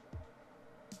you.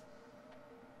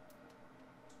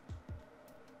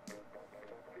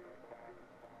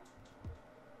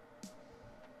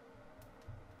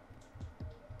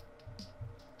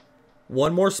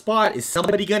 One more spot. Is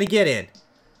somebody going to get in?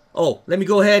 Oh, let me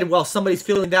go ahead while somebody's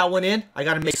filling that one in. I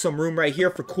got to make some room right here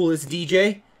for Coolest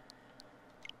DJ.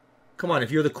 Come on,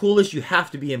 if you're the coolest, you have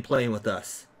to be in playing with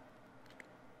us.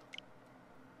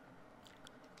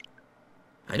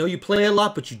 I know you play a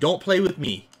lot, but you don't play with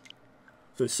me.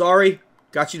 So sorry,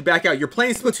 got you to back out. You're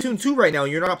playing Splatoon 2 right now,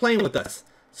 and you're not playing with us.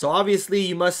 So obviously,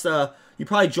 you must, you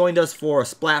probably joined us for a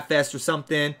Splatfest or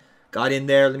something. Got in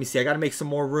there. Let me see, I got to make some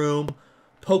more room.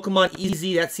 Pokemon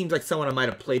Easy, that seems like someone I might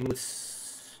have played with.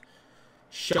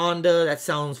 Shonda, that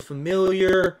sounds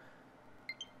familiar.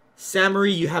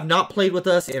 Samari, you have not played with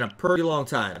us in a pretty long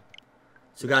time.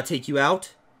 So gotta take you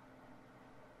out.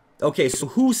 Okay, so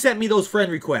who sent me those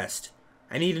friend requests?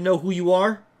 I need to know who you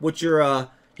are, what your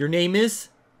name is.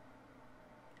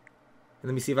 And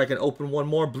let me see if I can open one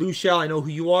more. Blue Shell, I know who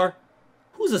you are.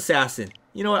 Who's Assassin?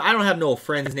 You know what, I don't have no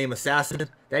friends named Assassin.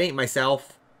 That ain't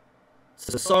myself.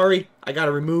 So sorry, I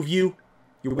gotta remove you.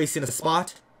 You're wasting a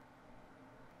spot.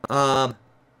 I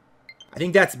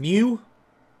think that's Mew.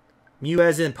 Mew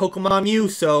as in Pokemon Mew.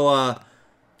 So,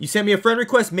 you sent me a friend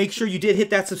request. Make sure you did hit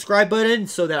that subscribe button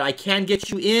so that I can get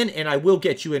you in, and I will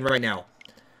get you in right now.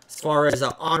 As far as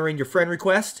honoring your friend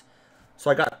request. So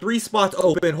I got 3 spots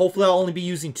open. Hopefully I'll only be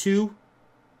using 2.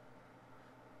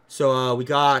 So, we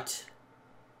got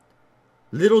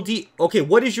Little D. Okay,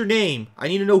 what is your name? I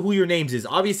need to know who your names is.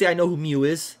 Obviously, I know who Mew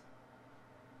is.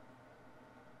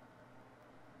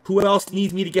 Who else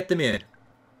needs me to get them in?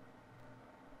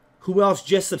 Who else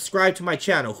just subscribed to my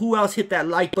channel? Who else hit that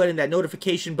like button, that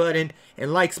notification button,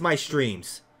 and likes my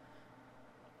streams?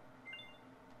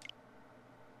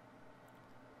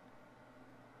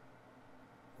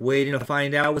 Waiting to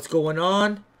find out what's going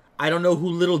on. I don't know who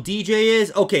Little DJ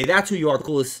is. Okay, that's who you are,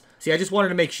 Coolest. See, I just wanted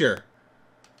to make sure.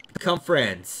 Become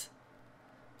friends.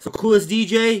 So, Coolest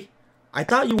DJ, I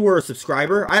thought you were a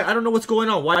subscriber. I don't know what's going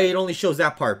on, why it only shows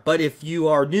that part. But if you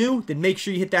are new, then make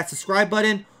sure you hit that subscribe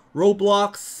button.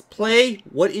 Roblox Play,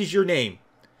 what is your name?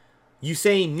 You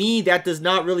saying me, that does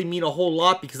not really mean a whole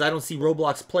lot because I don't see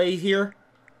Roblox Play here.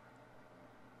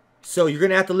 So you're going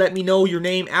to have to let me know your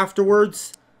name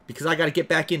afterwards because I got to get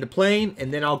back into playing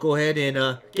and then I'll go ahead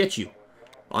and get you.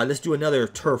 Alright, let's do another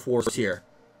Turf Wars here.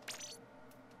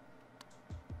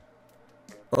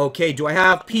 Okay, do I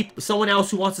have someone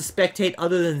else who wants to spectate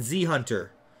other than Z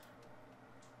Hunter?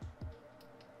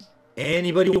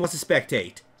 Anybody who wants to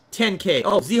spectate? 10K.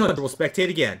 Oh, Z Hunter will spectate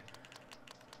again.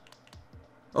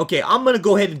 Okay, I'm going to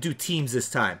go ahead and do teams this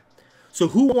time. So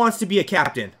who wants to be a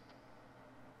captain?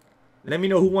 Let me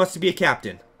know who wants to be a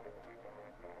captain.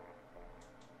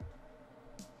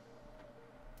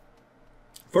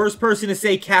 First person to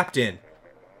say captain.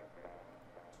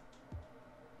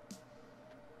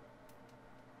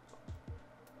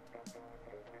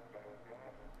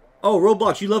 Oh,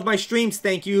 Roblox, you love my streams.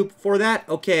 Thank you for that.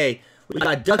 Okay. We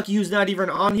got Ducky who's not even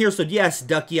on here. So, yes,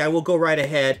 Ducky, I will go right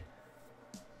ahead.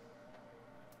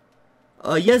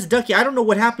 Yes, Ducky, I don't know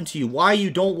what happened to you. Why you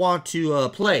don't want to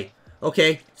play.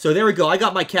 Okay, so there we go. I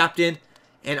got my captain,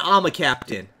 and I'm a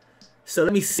captain. So,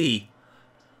 let me see.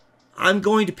 I'm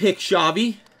going to pick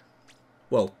Xavi.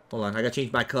 Whoa, hold on. I got to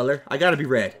change my color. I got to be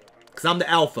red, because I'm the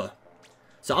alpha.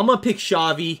 So, I'm going to pick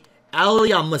Xavi.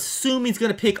 Ali, I'm assuming he's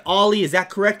going to pick Ollie. Is that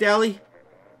correct, Ali?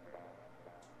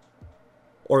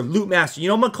 Or Loot Master. You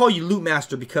know, I'm going to call you Loot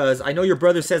Master because I know your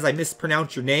brother says I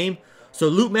mispronounced your name. So,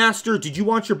 Loot Master, did you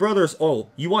want your brother's... Oh,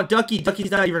 you want Ducky?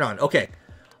 Ducky's not even on. Okay.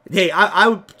 Hey, I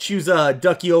would choose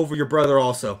Ducky over your brother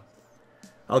also.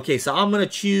 Okay, so I'm going to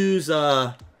choose...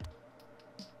 I'm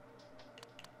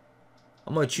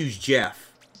going to choose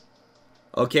Jeff.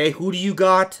 Okay, who do you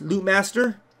got, Loot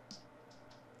Master?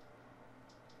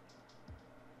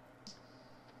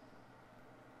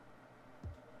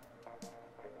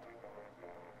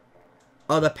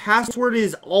 The password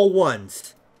is all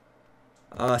ones.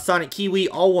 Sonic Kiwi,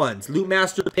 all ones. Loot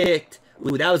Master picked.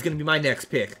 Ooh, that was going to be my next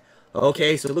pick.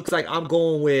 Okay, so it looks like I'm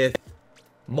going with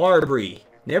Marbury.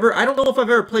 I don't know if I've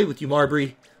ever played with you,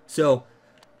 Marbury. So,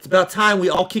 it's about time we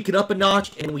all kick it up a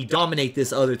notch and we dominate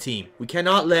this other team. We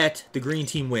cannot let the green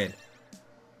team win.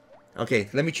 Okay,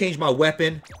 let me change my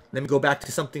weapon. Let me go back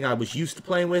to something I was used to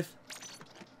playing with.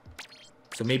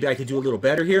 So maybe I could do a little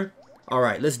better here.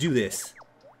 Alright, let's do this.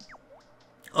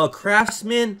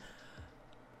 Craftsman,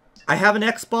 I have an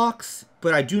Xbox,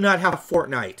 but I do not have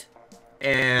Fortnite.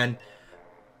 And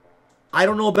I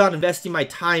don't know about investing my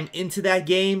time into that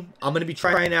game. I'm going to be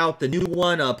trying out the new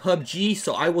one, PUBG,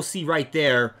 so I will see right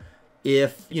there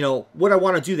if, you know, what I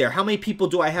want to do there. How many people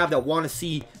do I have that want to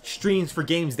see streams for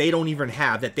games they don't even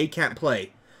have, that they can't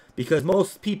play? Because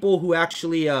most people who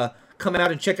actually come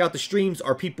out and check out the streams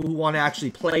are people who want to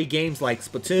actually play games like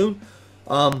Splatoon.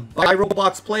 Bye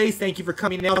Roblox Plays. Thank you for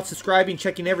coming out, subscribing,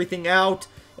 checking everything out.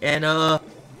 And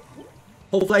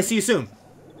hopefully I see you soon.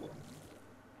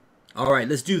 Alright,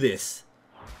 let's do this.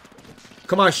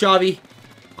 Come on, Xavi.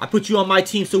 I put you on my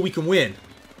team so we can win.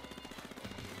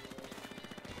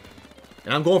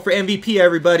 And I'm going for MVP,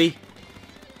 everybody.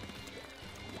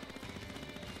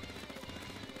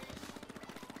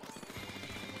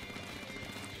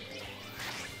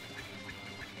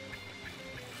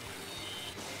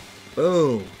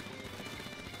 Boom.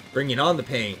 Bringing on the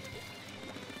pain.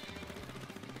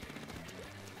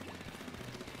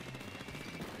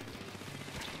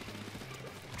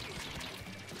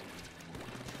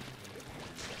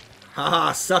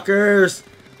 Haha, suckers.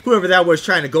 Whoever that was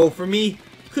trying to go for me.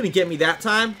 Couldn't get me that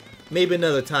time. Maybe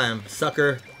another time,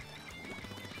 sucker.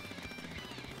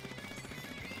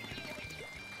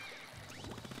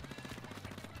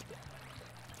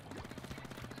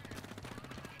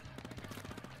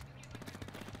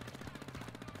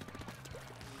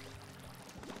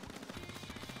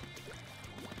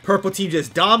 Purple team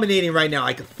just dominating right now.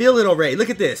 I can feel it already. Look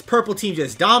at this. Purple team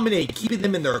just dominating, keeping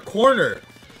them in their corner.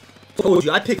 Told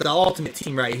you, I picked the ultimate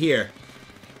team right here.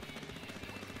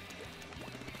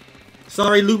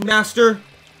 Sorry, Loot Master.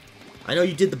 I know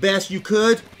you did the best you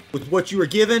could with what you were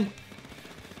given.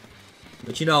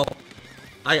 But you know,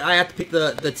 I have to pick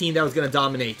the team that was going to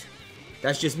dominate.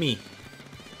 That's just me.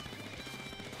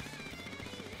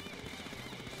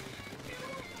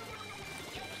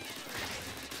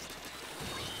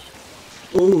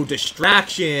 Ooh,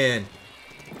 distraction.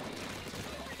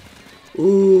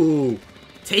 Ooh,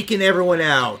 taking everyone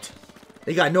out.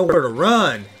 They got nowhere to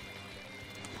run.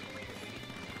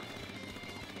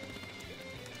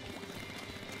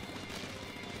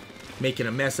 Making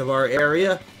a mess of our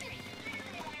area.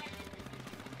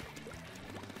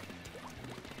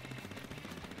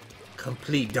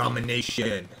 Complete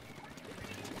domination.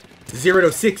 0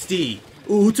 to 60.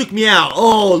 Ooh, who took me out?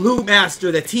 Oh, Loot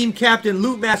Master, the team captain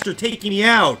Loot Master taking me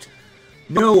out.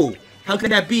 No, how can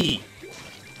that be?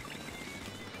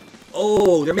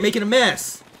 Oh, they're making a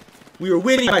mess. We were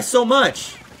winning by so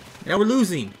much. Now we're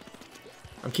losing.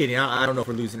 I'm kidding, I don't know if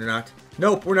we're losing or not.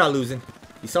 Nope, we're not losing.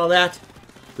 You saw that?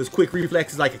 Those quick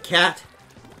reflexes like a cat.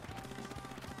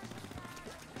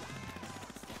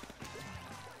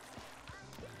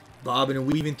 Bobbing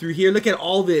and weaving through here. Look at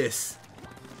all this.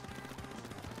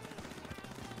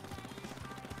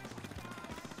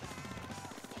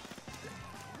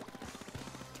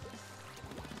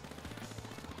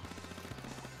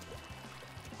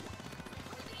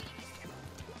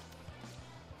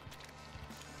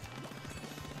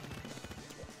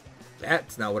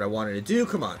 That's not what I wanted to do.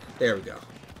 Come on. There we go.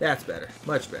 That's better.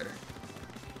 Much better.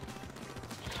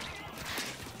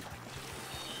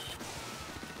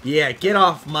 Yeah, get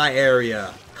off my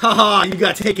area. Haha, you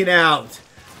got taken out.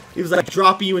 It was like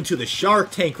dropping you into the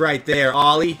shark tank right there,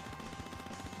 Ollie.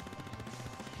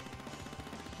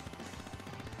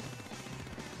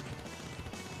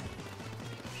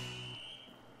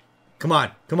 Come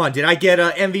on. Come on. Did I get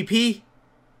MVP?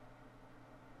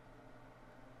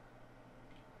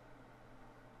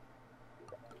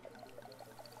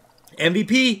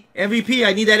 MVP? MVP,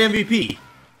 I need that MVP.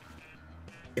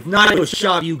 If not, it was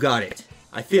Xavi, you got it.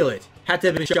 I feel it. Had to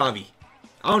have been Xavi.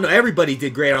 I don't know, everybody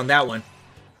did great on that one.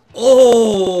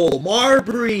 Oh,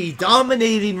 Marbury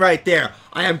dominating right there.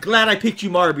 I am glad I picked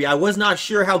you, Marbury. I was not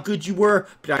sure how good you were,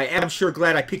 but I am sure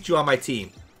glad I picked you on my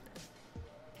team.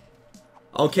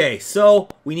 Okay, so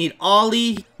we need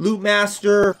Ollie, Loot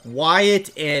Master,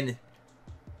 Wyatt, and...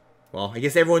 well, I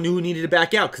guess everyone knew who needed to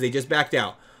back out because they just backed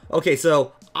out. Okay,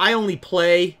 so... I only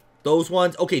play those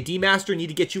ones. Okay, D-Master, need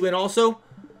to get you in also.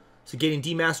 So getting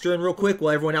D-Master in real quick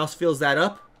while everyone else fills that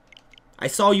up. I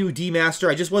saw you, D-Master.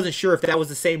 I just wasn't sure if that was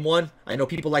the same one. I know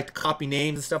people like to copy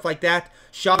names and stuff like that.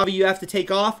 Xavi, you have to take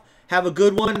off. Have a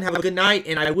good one. Have a good night.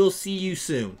 And I will see you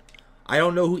soon. I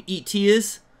don't know who ET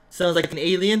is. Sounds like an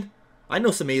alien. I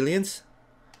know some aliens.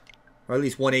 Or at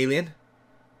least one alien.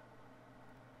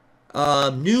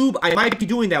 Noob, I might be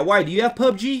doing that. Why? Do you have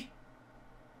PUBG?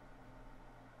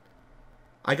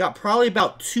 I got probably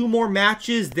about 2 more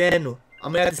matches, then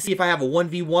I'm going to have to see if I have a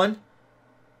 1v1.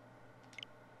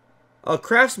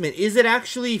 Craftsman, is it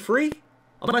actually free?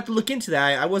 I'm going to have to look into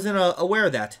that. I wasn't aware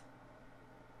of that.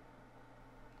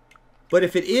 But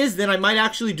if it is, then I might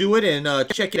actually do it and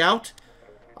check it out.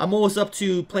 I'm almost up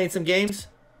to playing some games.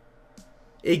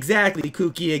 Exactly,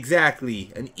 Kooky,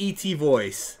 exactly. An ET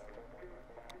voice.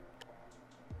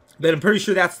 But I'm pretty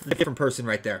sure that's the different person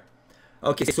right there.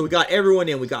 Okay, so we got everyone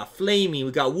in. We got Flamey, we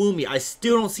got Woomy. I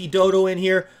still don't see Dodo in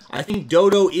here. I think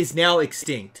Dodo is now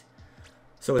extinct.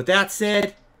 So with that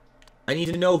said, I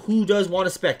need to know who does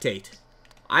want to spectate.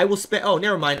 I will oh,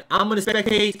 never mind. I'm going to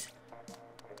spectate.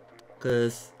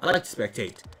 Because I like to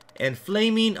spectate. And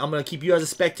Flaming, I'm going to keep you as a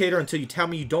spectator until you tell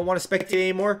me you don't want to spectate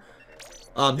anymore.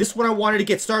 This one I wanted to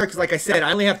get started because, like I said,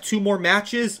 I only have 2 more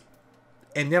matches.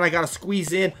 And then I got to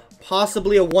squeeze in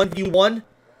possibly a 1v1.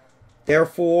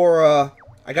 Therefore,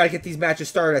 I got to get these matches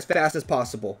started as fast as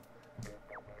possible.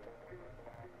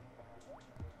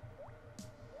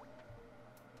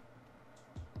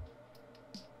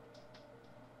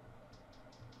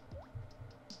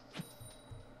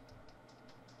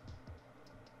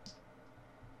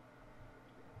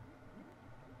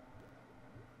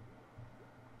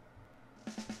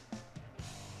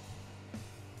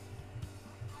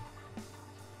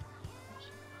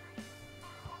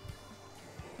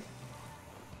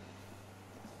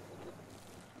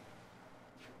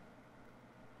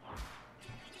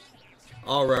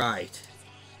 Alright.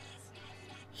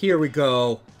 Here we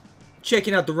go.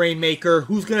 Checking out the Rainmaker.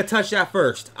 Who's going to touch that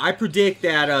first? I predict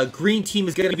that Green Team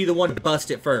is going to be the one to bust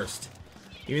it first.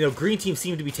 Even though Green Team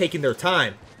seems to be taking their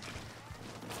time.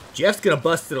 Jeff's going to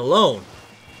bust it alone.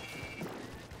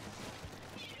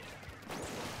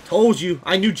 Told you.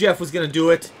 I knew Jeff was going to do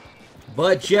it.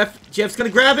 But Jeff's going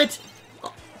to grab it.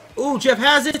 Oh, Jeff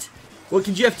has it. What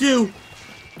can Jeff do?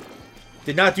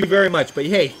 Did not do very much, but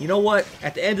hey, you know what?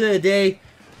 At the end of the day,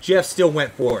 Jeff still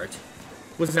went for it.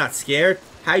 Was not scared.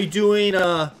 How you doing,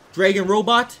 Dragon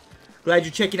Robot? Glad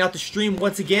you're checking out the stream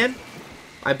once again.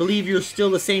 I believe you're still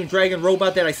the same Dragon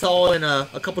Robot that I saw in a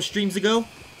couple streams ago.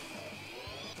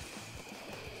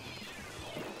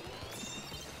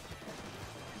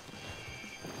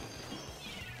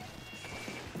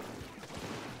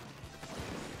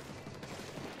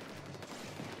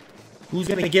 Who's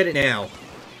gonna get it now?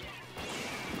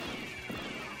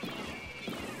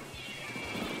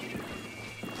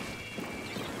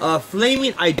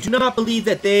 Flaming, I do not believe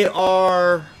that they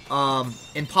are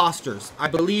imposters. I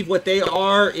believe what they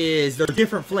are is they're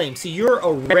different flames. See, you're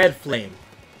a red flame.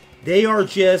 They are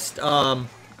just, I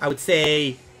would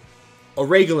say, a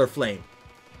regular flame.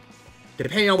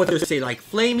 Depending on what they're saying, like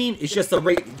flaming is just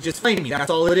just flaming. That's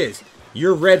all it is.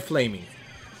 You're red flaming.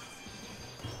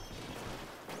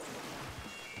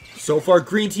 So far,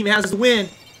 Green Team has the win.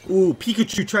 Ooh,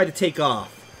 Pikachu tried to take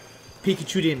off.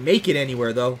 Pikachu didn't make it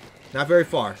anywhere though. Not very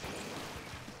far.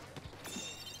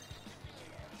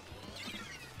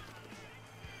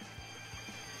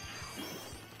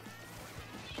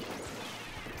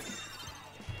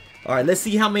 Alright, let's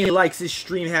see how many likes this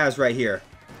stream has right here.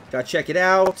 Gotta check it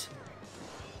out.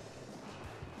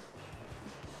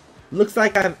 Looks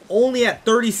like I'm only at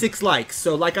 36 likes.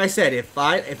 So like I said, if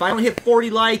I don't hit 40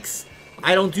 likes,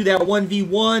 I don't do that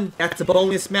 1v1. That's a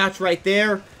bonus match right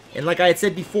there. And like I had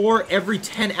said before, every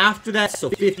 10 after that, so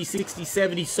 50, 60,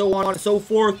 70, so on and so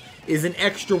forth, is an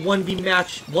extra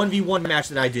 1v1 match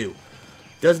that I do.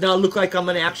 Does not look like I'm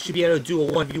going to actually be able to do a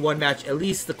 1v1 match, at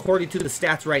least according to the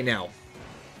stats right now.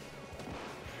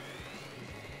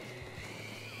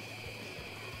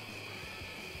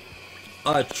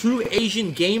 True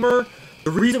Asian Gamer,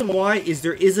 the reason why is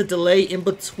there is a delay in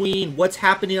between what's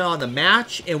happening on the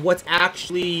match and what's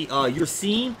actually you're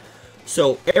seeing.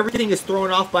 So everything is thrown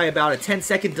off by about a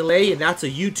 10-second delay, and that's a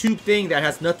YouTube thing that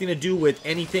has nothing to do with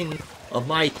anything of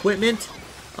my equipment.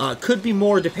 Could be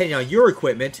more depending on your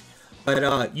equipment,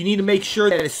 but you need to make sure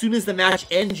that as soon as the match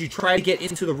ends, you try to get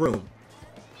into the room.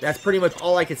 That's pretty much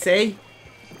all I could say.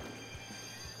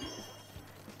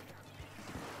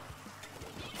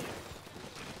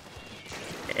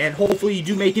 And hopefully you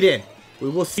do make it in. We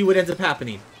will see what ends up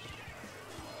happening.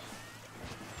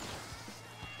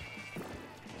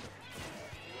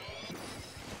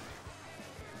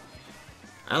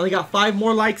 I only got 5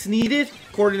 more likes needed,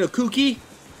 according to Kookie.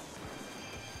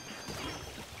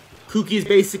 Kookie is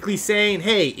basically saying,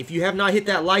 hey, if you have not hit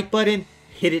that like button,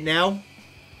 hit it now.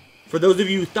 For those of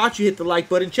you who thought you hit the like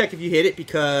button, check if you hit it,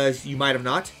 because you might have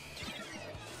not.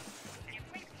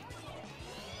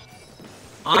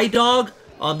 iDog,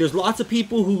 there's lots of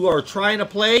people who are trying to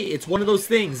play. It's one of those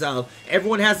things.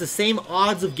 Everyone has the same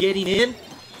odds of getting in.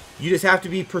 You just have to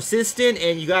be persistent,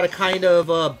 and you got to kind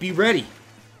of be ready.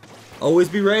 Always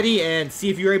be ready and see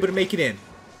if you're able to make it in.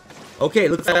 Okay,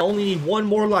 looks like I only need 1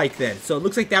 more like then. So it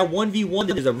looks like that 1v1,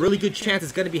 there's a really good chance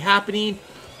it's going to be happening.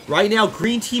 Right now,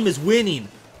 Green Team is winning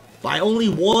by only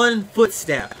 1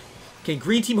 footstep. Can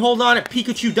Green Team hold on?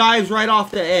 Pikachu dives right off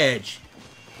the edge.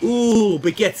 Ooh,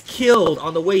 but gets killed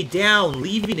on the way down,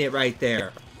 leaving it right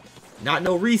there. Not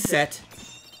no reset.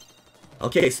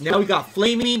 Okay, so now we got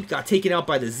Flaming, got taken out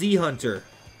by the Z Hunter.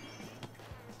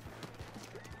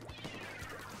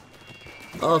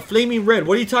 Flaming Red,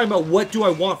 what are you talking about? What do I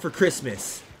want for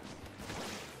Christmas?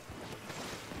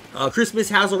 Christmas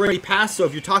has already passed, so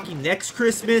if you're talking next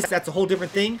Christmas, that's a whole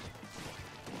different thing.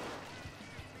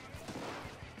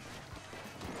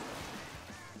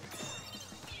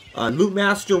 Loot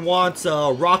Master wants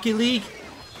Rocket League.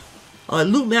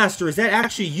 Loot Master, is that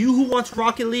actually you who wants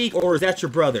Rocket League, or is that your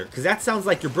brother? Because that sounds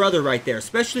like your brother right there.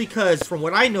 Especially because, from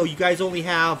what I know, you guys only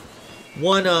have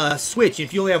one Switch.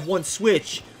 If you only have one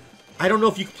Switch, I don't know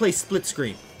if you can play split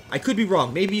screen. I could be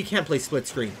wrong. Maybe you can play split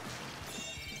screen.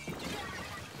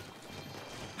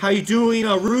 How you doing,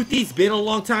 Ruthie? It's been a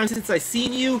long time since I've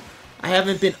seen you. I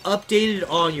haven't been updated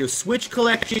on your Switch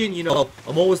collection. You know,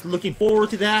 I'm always looking forward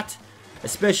to that.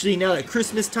 Especially now at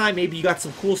Christmas time, maybe you got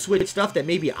some cool Switch stuff that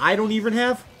maybe I don't even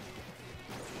have.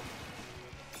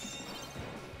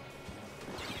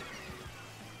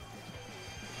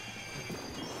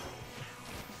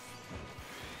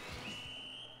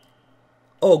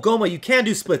 Oh, Goma, you can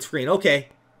do split screen. Okay.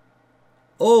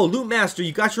 Oh, Loot Master,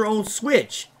 you got your own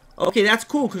Switch. Okay, that's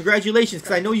cool. Congratulations,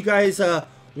 because I know you guys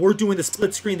were doing the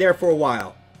split screen there for a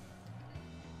while.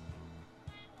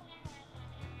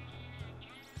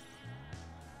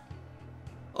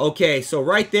 Okay, so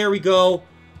right there we go.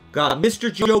 Got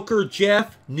Mr. Joker,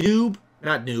 Jeff, Noob,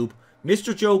 not Noob,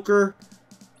 Mr. Joker,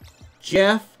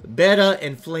 Jeff, Beta,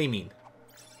 and Flaming.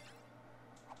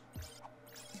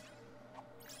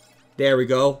 There we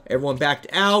go. Everyone backed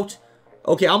out.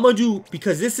 Okay, I'm going to do,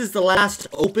 because this is the last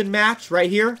open match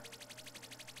right here,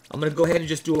 I'm going to go ahead and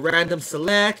just do a random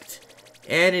select.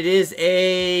 And it is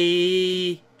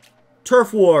a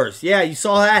Turf Wars. Yeah, you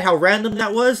saw that, how random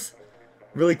that was?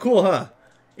 Really cool, huh?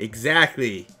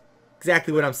 Exactly.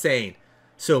 Exactly what I'm saying.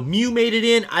 So, Mew made it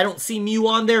in. I don't see Mew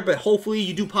on there, but hopefully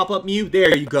you do pop up Mew.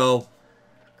 There you go.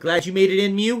 Glad you made it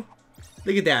in, Mew.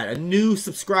 Look at that. A new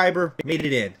subscriber made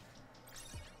it in.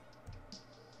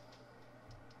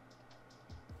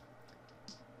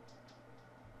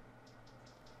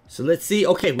 So, let's see.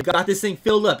 Okay, we got this thing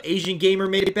filled up. Asian Gamer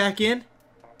made it back in.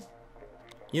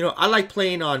 You know, I like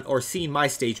playing on, or seeing my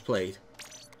stage played.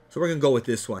 So, we're going to go with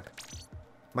this one.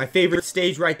 My favorite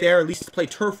stage right there, at least to play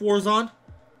Turf Wars on.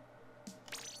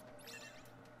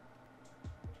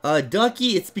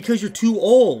 Ducky, it's because you're too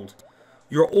old.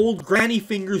 Your old granny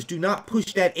fingers do not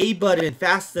push that A button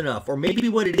fast enough. Or maybe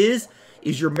what it is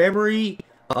your memory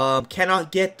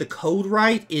cannot get the code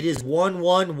right. It is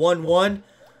 1111.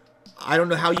 I don't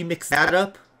know how you mix that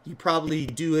up. You probably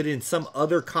do it in some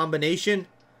other combination.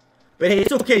 But hey,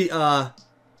 it's okay,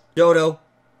 Dodo.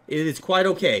 It is quite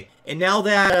okay. And now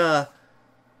that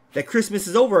that Christmas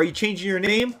is over, are you changing your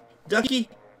name, Ducky?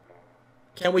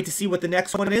 Can't wait to see what the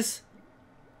next one is.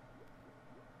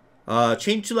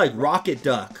 Change to like Rocket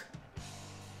Duck.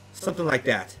 Something like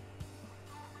that.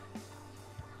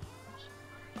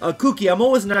 Kookie, I'm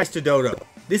always nice to Dodo.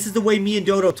 This is the way me and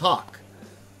Dodo talk.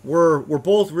 We're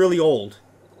both really old.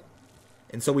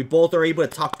 And so we both are able to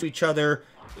talk to each other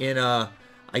in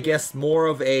I guess more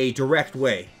of a direct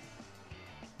way.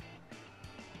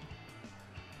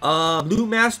 Loot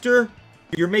Master,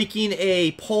 you're making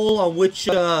a poll on which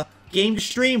game to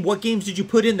stream. What games did you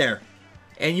put in there?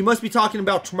 And you must be talking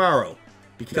about tomorrow.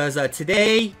 Because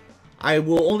today, I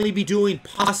will only be doing,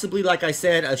 possibly, like I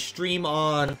said, a stream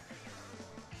on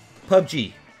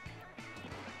PUBG.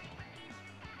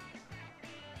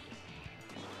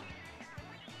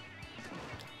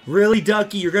 Really,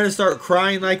 Ducky? You're going to start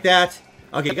crying like that?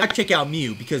 Okay, gotta check out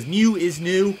Mew, because Mew is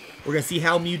new. We're going to see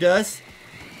how Mew does.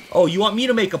 Oh, you want me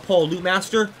to make a poll, Loot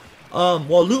Master?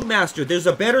 Well, Loot Master, there's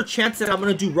a better chance that I'm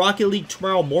going to do Rocket League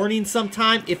tomorrow morning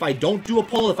sometime. If I don't do a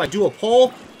poll, if I do a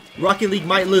poll, Rocket League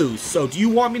might lose. So, do you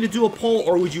want me to do a poll,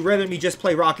 or would you rather me just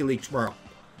play Rocket League tomorrow?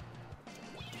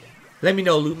 Let me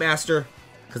know, Loot Master.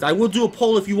 Because I will do a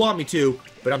poll if you want me to,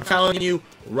 but I'm telling you,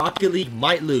 Rocket League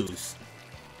might lose.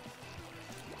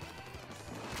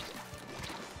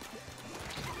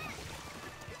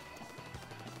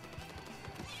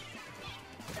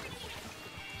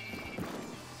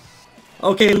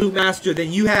 Okay, Loot Master,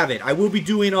 then you have it. I will be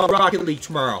doing Rocket League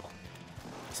tomorrow.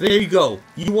 So there you go.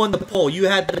 You won the poll. You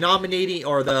had the nominating,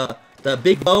 or the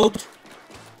big vote.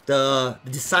 The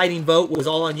deciding vote was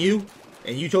all on you.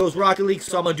 And you chose Rocket League,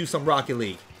 so I'm going to do some Rocket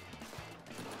League.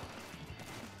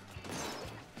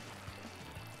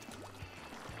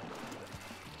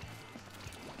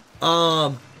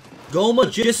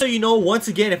 Goma, just so you know, once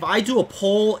again, if I do a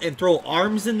poll and throw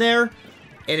ARMS in there,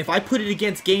 and if I put it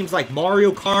against games like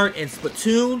Mario Kart and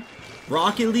Splatoon,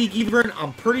 Rocket League even,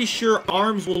 I'm pretty sure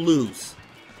ARMS will lose.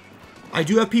 I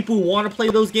do have people who want to play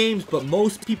those games, but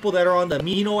most people that are on the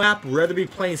Amino app would rather be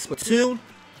playing Splatoon.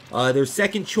 Their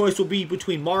second choice will be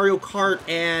between Mario Kart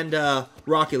and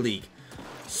Rocket League.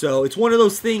 So it's one of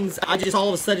those things, I just all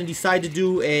of a sudden decide to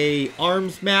do a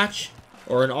arms match,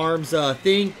 or an arms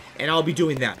thing, and I'll be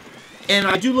doing that. And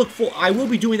I will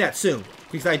be doing that soon,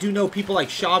 because I do know people like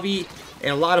Xavi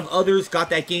and a lot of others got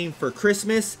that game for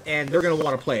Christmas, and they're going to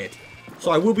want to play it.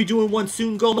 So I will be doing one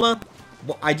soon, Goma.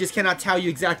 I just cannot tell you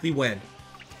exactly when.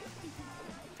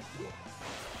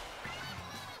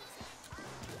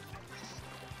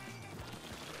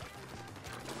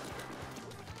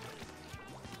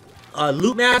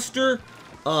 Loot Master,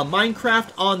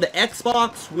 Minecraft on the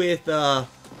Xbox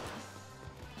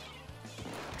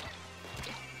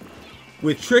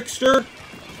with Trickster.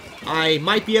 I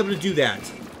might be able to do that.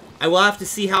 I will have to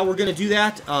see how we're going to do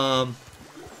that.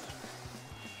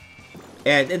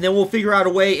 And then we'll figure out a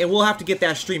way, and we'll have to get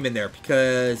that stream in there,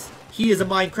 because he is a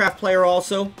Minecraft player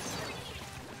also.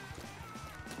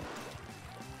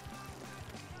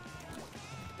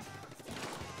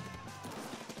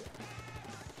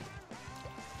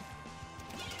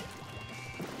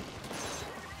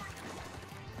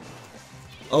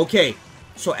 Okay,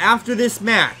 so after this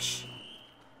match,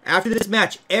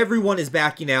 everyone is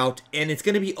backing out, and it's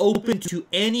going to be open to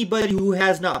anybody who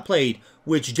has not played.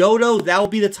 Which, Dodo, that will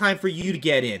be the time for you to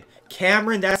get in.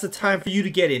 Cameron, that's the time for you to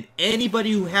get in.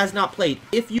 Anybody who has not played.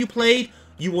 If you played,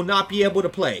 you will not be able to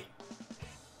play.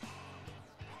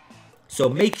 So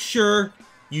make sure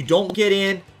you don't get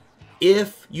in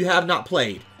if you have not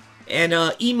played. And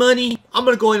E-Money, I'm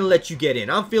going to go ahead and let you get in.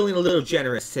 I'm feeling a little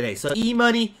generous today. So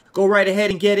E-Money, go right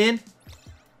ahead and get in.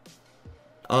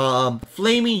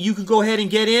 Flaming, you can go ahead and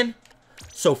get in.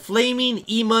 So Flaming,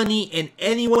 E-Money, and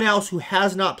anyone else who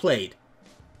has not played.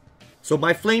 So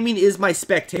my Flaming is my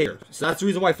spectator. So that's the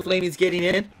reason why Flaming is getting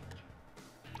in.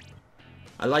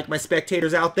 I like my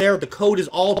spectators out there. The code is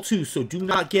all 2, so do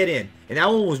not get in. And that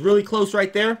one was really close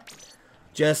right there.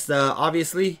 Just,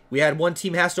 obviously, we had one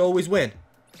team has to always win.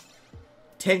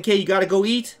 10K, you gotta go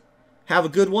eat. Have a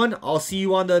good one. I'll see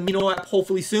you on the Amino app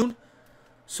hopefully soon.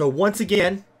 So once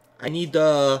again, I need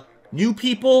the new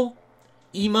people,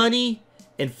 E-Money,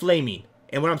 and Flaming.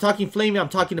 And when I'm talking Flaming, I'm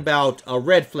talking about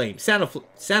Red Flame. Santa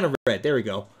Red, there we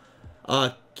go.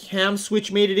 Cam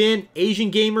Switch made it in.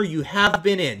 Asian Gamer, you have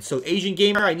been in. So Asian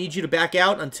Gamer, I need you to back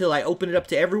out until I open it up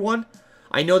to everyone.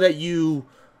 I know that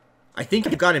I think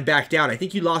you've gotten backed down. I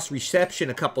think you lost reception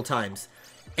a couple times.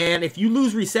 And if you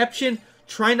lose reception,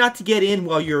 try not to get in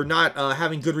while you're not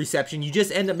having good reception. You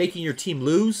just end up making your team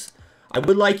lose. I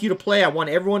would like you to play. I want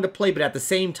everyone to play, but at the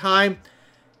same time,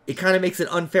 it kind of makes it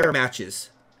unfair matches.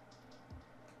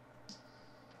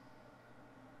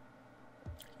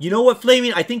 You know what,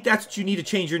 Flaming? I think that's what you need to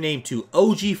change your name to.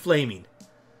 OG Flaming.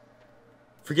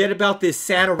 Forget about this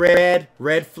Santa Red,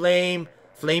 Red Flame,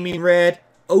 Flaming Red.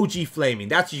 OG Flaming.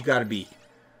 That's what you got to be.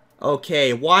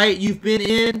 Okay, Wyatt, you've been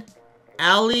in.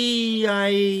 Ali, I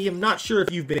am not sure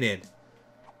if you've been in.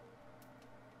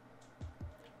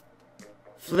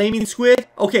 Flaming Squid?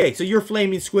 Okay, so you're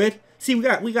Flaming Squid. See, we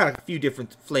got a few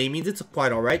different Flamings. It's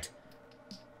quite alright.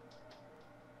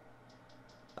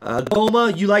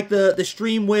 Goma, you like the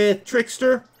stream with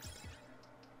Trickster?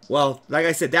 Well, like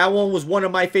I said, that one was one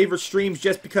of my favorite streams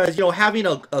just because, you know, having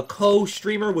a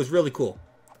co-streamer was really cool.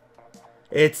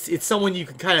 It's someone you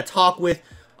can kind of talk with.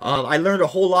 I learned a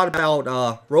whole lot about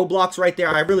Roblox right there.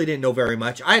 I really didn't know very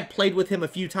much. I had played with him a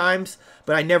few times,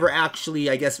 but I never actually,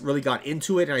 I guess, really got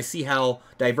into it, and I see how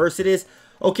diverse it is.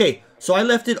 Okay, so I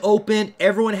left it open.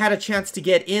 Everyone had a chance to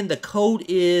get in. The code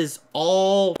is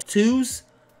all 2s.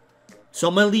 So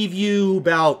I'm going to leave you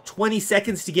about 20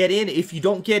 seconds to get in. If you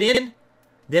don't get in,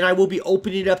 then I will be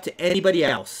opening it up to anybody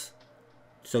else.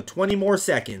 So 20 more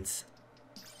seconds.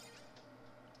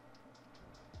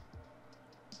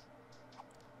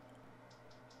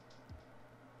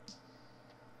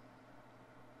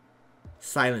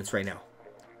 Silence right now.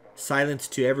 Silence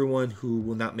to everyone who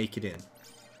will not make it in.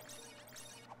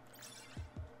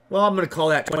 Well, I'm going to call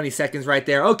that 20 seconds right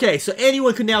there. Okay, so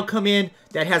anyone can now come in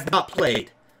that has not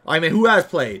played. I mean, who has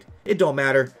played? It don't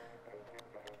matter.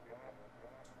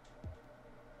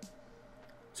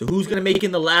 So who's going to make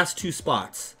in the last 2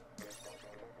 spots?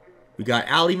 We got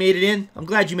Ali made it in. I'm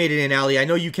glad you made it in, Ali. I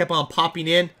know you kept on popping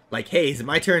in. Like, hey, is it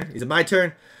my turn? Is it my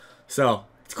turn? So,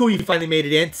 it's cool you finally made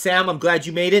it in. Sam, I'm glad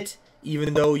you made it.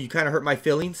 Even though you kind of hurt my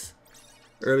feelings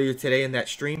earlier today in that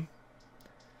stream.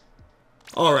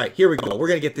 Alright, here we go. We're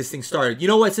going to get this thing started. You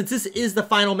know what? Since this is the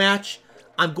final match,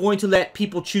 I'm going to let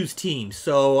people choose teams.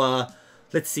 So,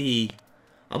 let's see.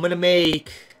 I'm going to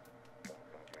make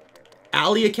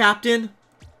Ali a captain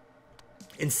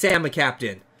and Sam a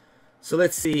captain. So,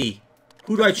 let's see.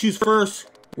 Who do I choose first?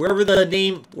 Wherever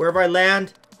I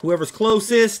land, whoever's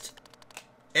closest.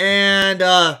 And,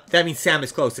 that means Sam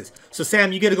is closest. So,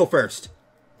 Sam, you get to go first.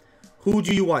 Who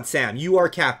do you want, Sam? You are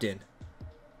captain.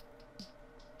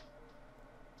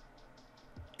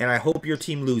 And I hope your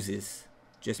team loses.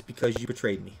 Just because you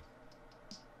betrayed me.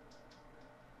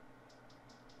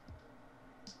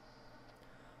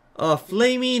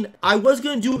 Flaming, I was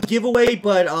going to do a giveaway,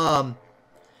 but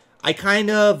I kind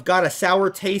of got a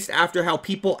sour taste after how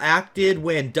people acted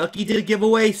when Ducky did a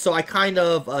giveaway. So I kind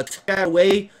of took that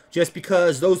away just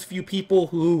because those few people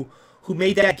who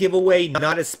made that giveaway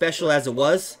not as special as it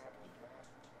was.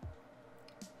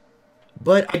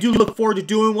 But I do look forward to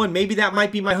doing one. Maybe that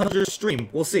might be my 100th stream.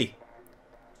 We'll see.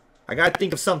 I got to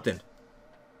think of something.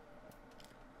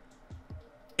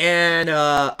 And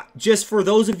just for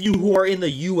those of you who are in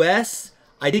the US,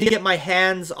 I did get my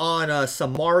hands on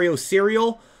some Mario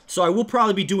cereal. So I will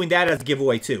probably be doing that as a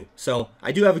giveaway too. So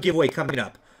I do have a giveaway coming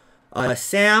up.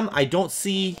 Sam, I don't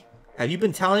see... Have you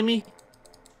been telling me?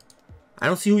 I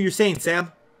don't see who you're saying,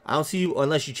 Sam. I don't see you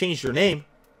unless you changed your name.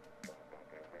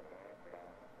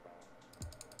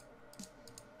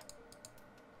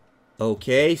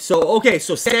 Okay,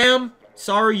 so Sam,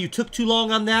 sorry you took too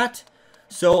long on that.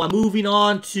 So I'm moving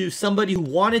on to somebody who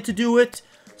wanted to do it.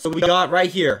 So we got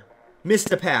right here,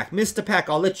 Mr. Pack. Mr. Pack,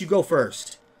 I'll let you go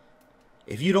first.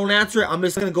 If you don't answer it, I'm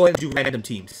just going to go ahead and do random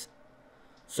teams.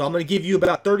 So I'm going to give you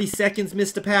about 30 seconds,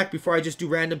 Mr. Pack, before I just do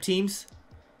random teams.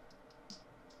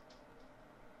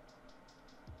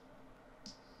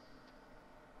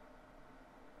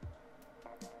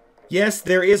 Yes,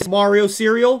 there is Mario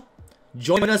cereal.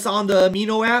 Join us on the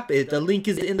Amino app. The link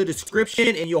is in the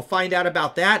description, and you'll find out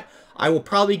about that. I will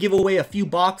probably give away a few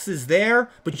boxes there,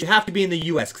 but you have to be in the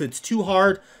US because it's too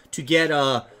hard to get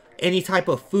any type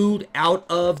of food out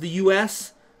of the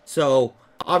US. So,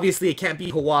 obviously, it can't be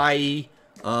Hawaii.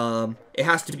 It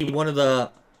has to be one of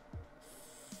the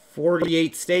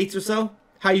 48 states or so.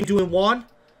 How you doing, Juan?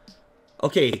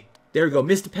 Okay, there we go.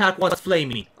 Mr. Pack wants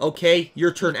Flaming. Okay,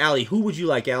 your turn, Allie. Who would you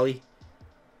like, Allie?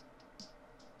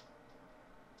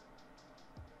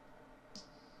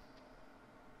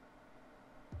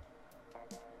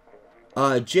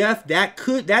 Jeff,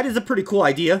 that is a pretty cool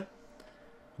idea.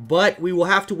 But we will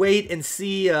have to wait and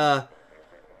see, we'll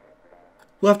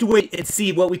have to wait and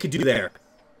see what we could do there.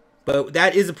 But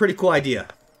that is a pretty cool idea.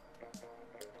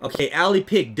 Okay, Allie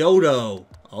picked Dodo.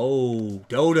 Oh,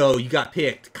 Dodo, you got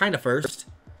picked. Kind of first.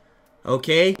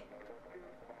 Okay.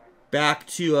 Back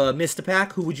to Mr.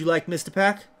 Pack. Who would you like, Mr.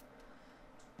 Pack?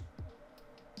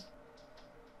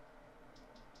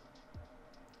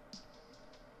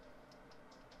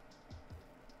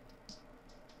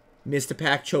 Mr.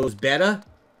 Pack chose Beta.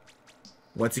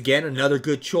 Once again, another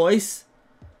good choice.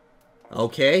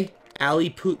 Okay.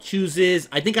 Allie chooses...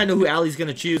 I think I know who Allie's going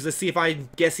to choose. Let's see if I'm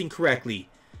guessing correctly.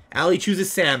 Allie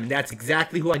chooses Sam, and that's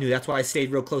exactly who I knew. That's why I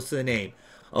stayed real close to the name.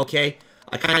 Okay.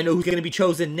 I kind of know who's going to be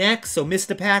chosen next. So,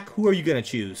 Mr. Pack, who are you going to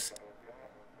choose?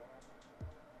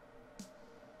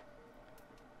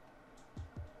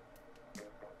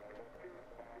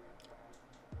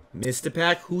 Mr.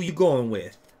 Pack, who you going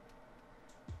with?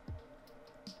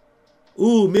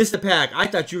 Ooh, Mr. Pack, I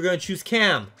thought you were going to choose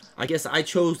Cam. I guess I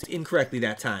chose incorrectly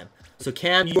that time. So,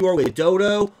 Cam, you are with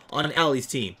Dodo on Allie's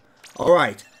team.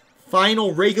 Alright,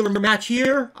 final regular match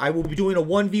here. I will be doing a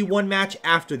 1v1 match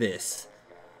after this.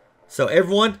 So,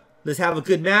 everyone, let's have a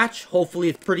good match. Hopefully,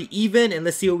 it's pretty even, and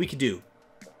let's see what we can do.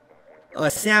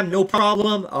 Sam, no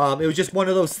problem. It was just one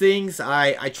of those things.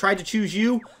 I tried to choose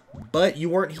you, but you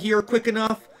weren't here quick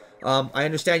enough. I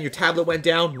understand your tablet went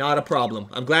down. Not a problem.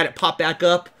 I'm glad it popped back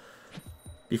up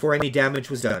before any damage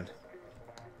was done.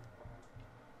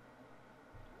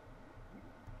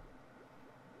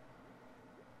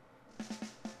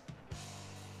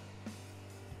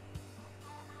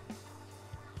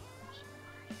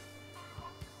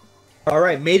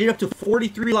 Alright, made it up to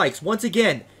 43 likes. Once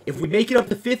again, if we make it up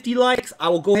to 50 likes, I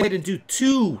will go ahead and do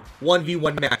 2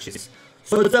 1v1 matches.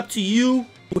 So it's up to you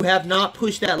who have not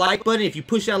pushed that like button. If you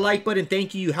push that like button,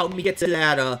 thank you. You helped me get to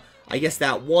that, I guess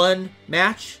that one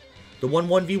match. The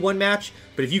 1v1 match.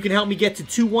 But if you can help me get to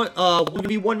 2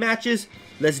 1v1 matches,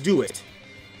 let's do it.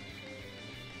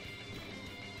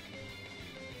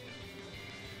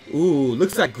 Ooh,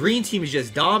 looks like green team is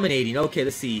just dominating. Okay,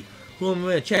 let's see. Who I'm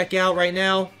going to check out right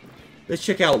now? Let's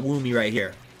check out Woomy right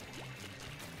here.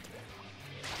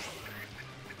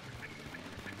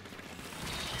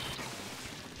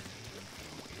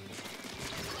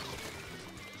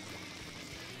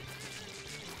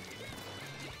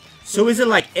 So is it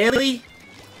like Ellie?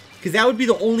 Because that would be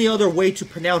the only other way to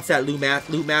pronounce that,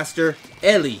 Loot Master.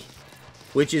 Ellie.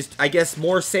 Which is, I guess,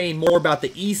 saying more about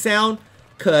the E sound.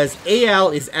 Because Al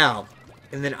is Al.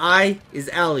 And then I is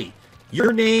Allie.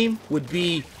 your name would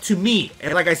be to me.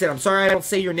 And like I said, I'm sorry I don't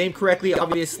say your name correctly.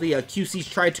 Obviously, QC's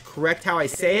tried to correct how I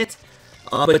say it.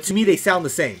 But to me, they sound the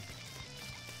same.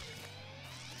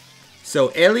 So,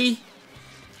 Ellie.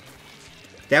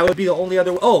 That would be the only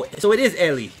other... Oh, so it is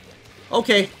Ellie.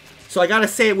 Okay. So I gotta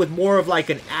say it with more of like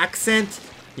an accent.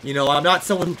 You know, I'm not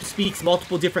someone who speaks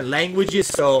multiple different languages,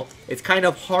 so it's kind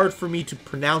of hard for me to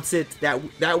pronounce it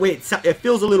that way. It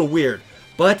feels a little weird.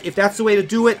 But if that's the way to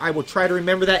do it, I will try to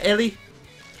remember that, Ellie.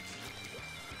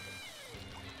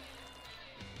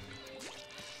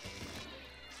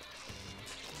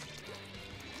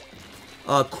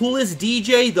 Coolest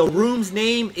DJ, the room's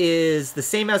name is the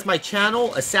same as my channel,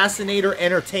 Assassinator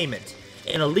Entertainment.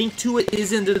 And a link to it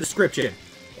is in the description.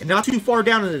 And not too far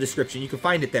down in the description, you can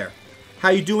find it there. How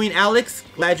you doing, Alex?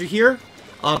 Glad you're here.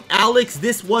 Alex,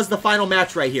 this was the final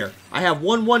match right here. I have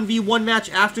one 1v1 match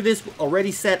after this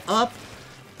already set up.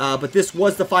 But this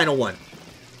was the final one.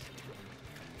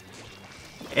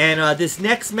 And this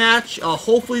next match,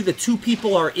 hopefully the 2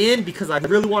 people are in because I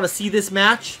really want to see this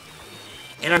match.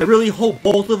 And I really hope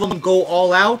both of them go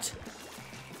all out.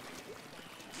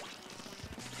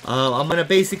 I'm going to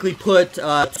basically put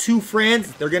 2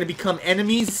 friends. They're going to become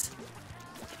enemies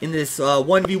in this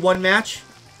 1v1 match.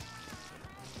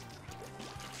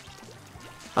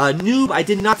 Noob, I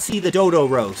did not see the Dodo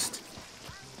roast.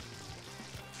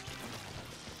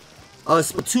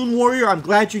 Splatoon Warrior, I'm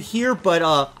glad you're here, but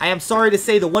I am sorry to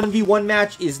say the 1v1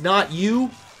 match is not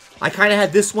you. I kind of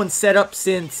had this one set up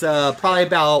since probably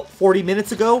about 40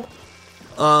 minutes ago.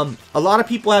 A lot of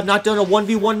people have not done a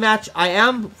 1v1 match. I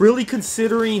am really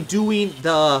considering doing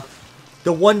the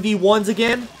 1v1s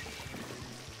again.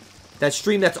 That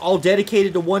stream that's all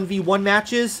dedicated to 1v1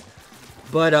 matches.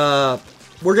 But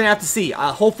we're going to have to see.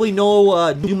 Hopefully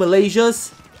no new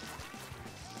Malaysias.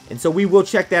 And so we will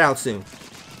check that out soon.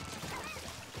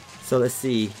 So let's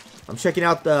see. I'm checking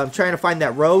out I'm trying to find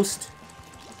that roast.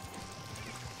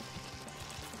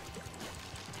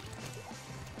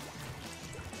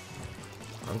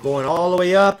 I'm going all the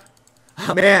way up.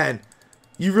 Oh, man,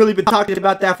 you've really been talking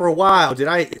about that for a while. Did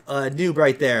I? Noob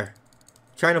right there.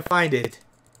 Trying to find it.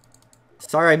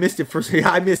 Sorry I missed it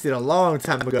I missed it a long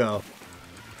time ago.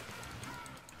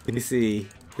 Let me see.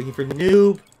 Looking for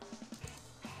Noob.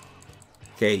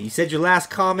 Okay, you said your last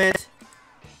comment.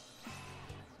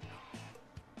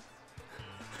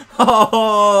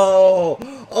 Oh,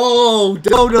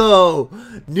 Dodo.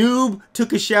 Noob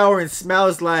took a shower and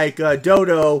smells like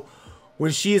Dodo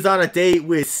when she's on a date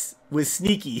with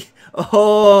Sneaky.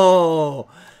 Oh,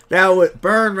 that would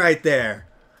burn right there.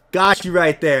 Got you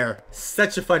right there.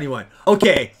 Such a funny one.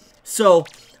 Okay, so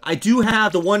I do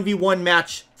have the 1v1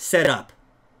 match set up.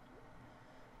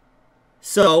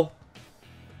 So,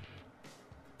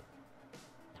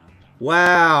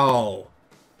 wow.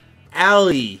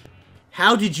 Allie,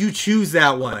 how did you choose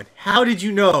that one? How did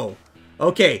you know?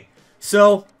 Okay,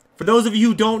 so for those of you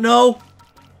who don't know,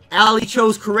 Allie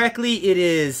chose correctly. It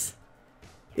is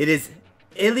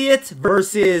Elliot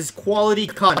versus quality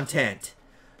content.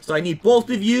 So I need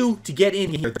both of you to get in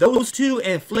here. Those two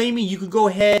and Flamey, you can go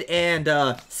ahead and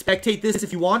spectate this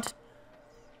if you want.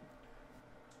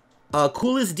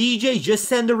 Coolest DJ, just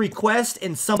send a request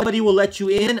and somebody will let you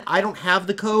in. I don't have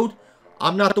the code.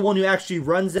 I'm not the one who actually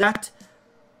runs that.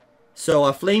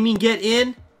 So Flaming get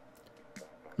in,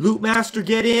 Lootmaster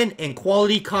get in, and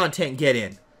quality content get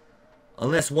in.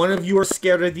 Unless one of you are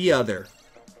scared of the other.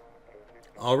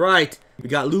 Alright, we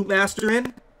got Lootmaster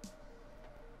in.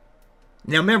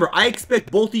 Now remember, I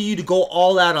expect both of you to go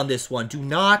all out on this one. Do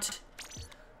not,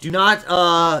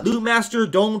 Lootmaster,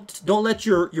 don't let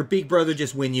your big brother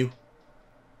just win you.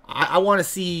 I want to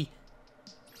see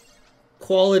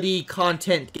quality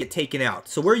content get taken out.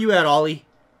 So where are you at, Ollie?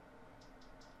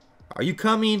 Are you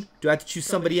coming? Do I have to choose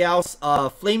somebody else?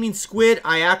 Flaming Squid,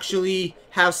 I actually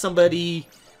have somebody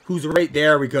who's right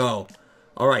there. We go.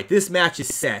 Alright, this match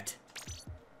is set.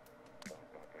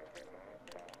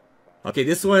 Okay,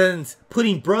 this one's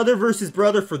putting brother versus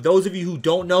brother. For those of you who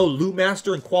don't know,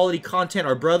 Lootmaster and quality content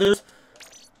are brothers.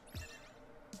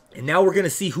 And now we're going to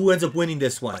see who ends up winning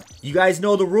this one. You guys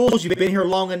know the rules. You've been here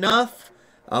long enough.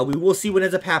 We will see what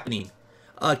ends up happening.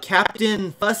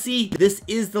 Captain Fussy, this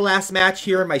is the last match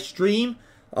here in my stream.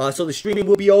 So the streaming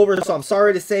will be over. So I'm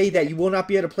sorry to say that you will not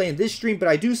be able to play in this stream. But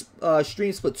I do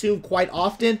stream Splatoon quite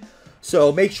often.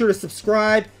 So make sure to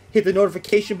subscribe. Hit the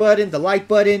notification button, the like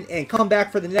button, and come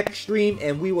back for the next stream.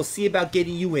 And we will see about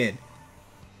getting you in.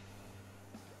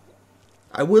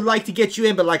 I would like to get you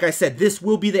in, but like I said, this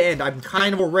will be the end. I'm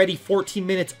kind of already 14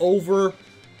 minutes over.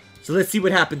 So let's see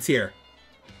what happens here.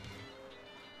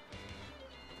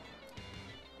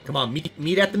 Come on,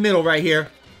 meet at the middle right here.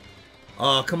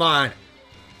 Oh, come on.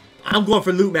 I'm going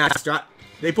for Loot Master.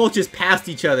 They both just passed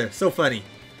each other. So funny.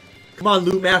 Come on,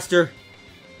 Loot Master.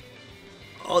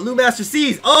 Oh, Loot Master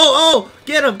sees. Oh,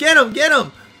 get him, get him, get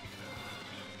him.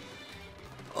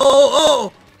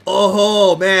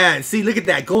 Oh, man. See, look at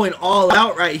that. Going all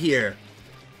out right here.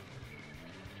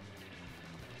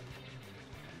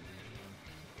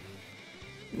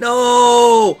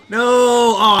 No.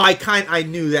 Oh, I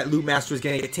knew that Loot Master was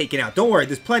going to get taken out. Don't worry.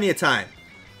 There's plenty of time.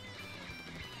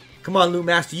 Come on, Loot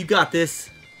Master. You got this.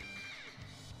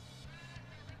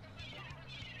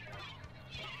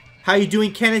 How you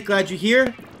doing, Kenneth? Glad you're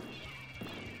here.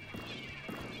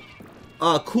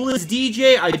 Coolest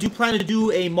DJ. I do plan to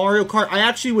do a Mario Kart. I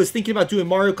actually was thinking about doing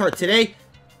Mario Kart today.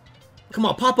 Come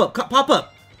on, pop up, pop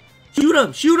up. Shoot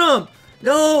him, shoot him.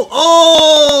 No.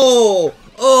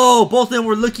 Oh, both of them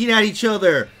were looking at each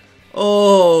other.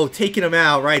 Oh, taking them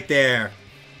out right there.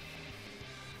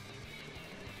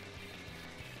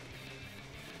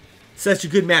 Such a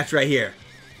good match right here.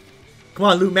 Come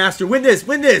on, Loot Master. Win this,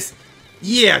 win this.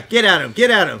 Yeah, get at him, get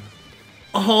at him.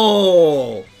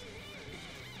 Oh.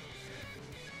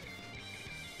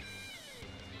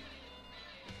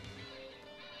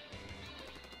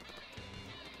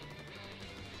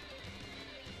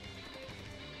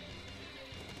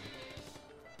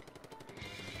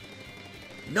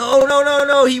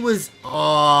 No, he was...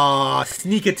 Oh,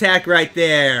 sneak attack right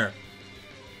there.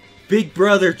 Big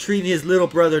brother treating his little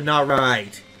brother not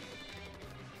right.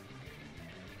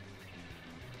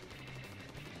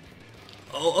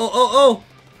 Oh.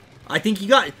 I think you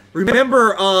got it.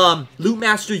 Remember, Loot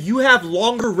Master, you have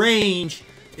longer range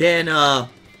than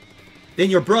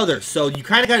your brother. So you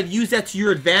kind of got to use that to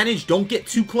your advantage. Don't get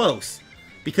too close.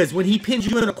 Because when he pins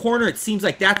you in a corner, it seems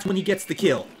like that's when he gets the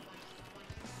kill.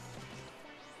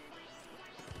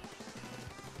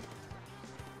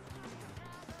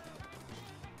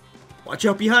 Watch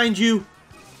out behind you.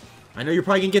 I know you're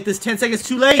probably going to get this 10 seconds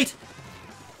too late.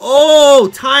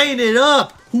 Oh, tying it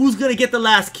up. Who's going to get the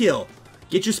last kill?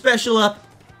 Get your special up.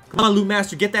 Come on, Loot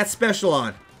Master. Get that special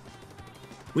on.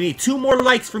 We need 2 more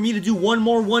likes for me to do one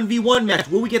more 1v1 match.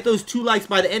 Will we get those 2 likes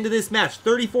by the end of this match?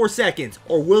 34 seconds.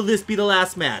 Or will this be the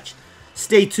last match?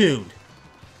 Stay tuned.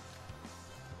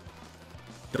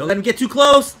 Don't let him get too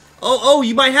close. Oh,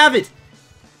 you might have it.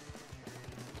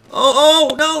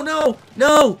 Oh,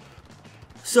 no.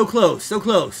 So close, so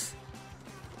close.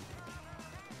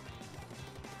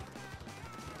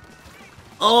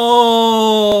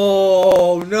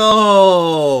 Oh,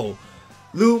 no.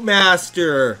 Loot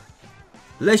Master.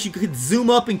 Unless you could zoom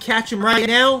up and catch him right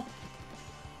now.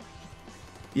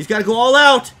 He's got to go all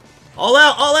out. All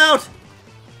out.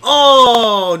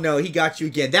 Oh, no, he got you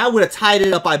again. That would have tied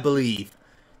it up, I believe.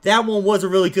 That one was a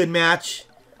really good match.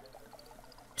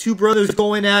 2 brothers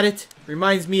going at it.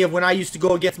 Reminds me of when I used to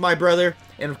go against my brother.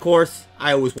 And of course,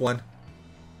 I always won.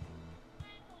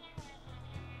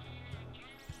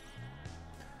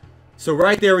 So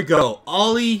right there we go.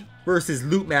 Ollie versus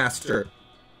Loot Master.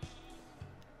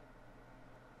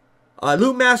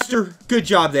 Loot Master, good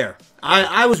job there.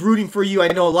 I was rooting for you. I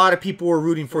know a lot of people were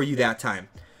rooting for you that time.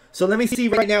 So let me see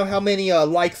right now how many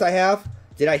likes I have.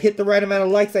 Did I hit the right amount of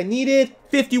likes I needed?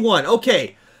 51.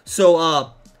 Okay.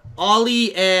 So,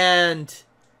 Ollie and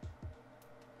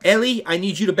Ellie, I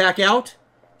need you to back out.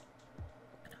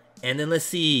 And then let's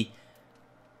see.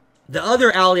 The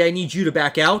other Ollie, I need you to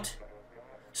back out.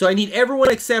 So I need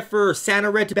everyone except for Santa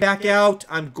Red to back out.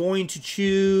 I'm going to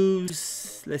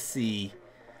choose... Let's see.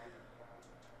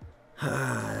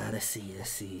 Let's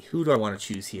see. Who do I want to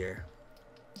choose here?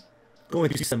 Going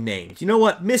through some names. You know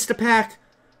what? Mr. Pack,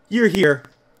 you're here.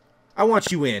 I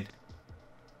want you in.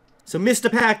 So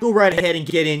Mr. Pack, go right ahead and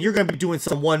get in. You're going to be doing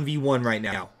some 1v1 right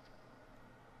now.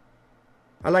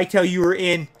 I liked how you were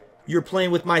in. You're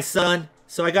playing with my son.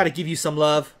 So I got to give you some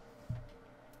love.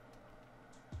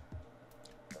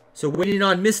 So waiting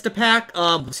on Mr. Pack.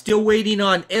 Still waiting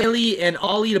on Ellie and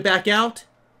Ollie to back out.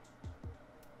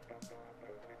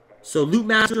 So Loot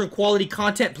Master and Quality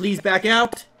Content, please back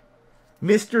out.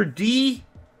 Mr. D,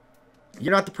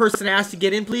 you're not the person asked to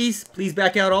get in, please. Please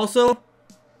back out also.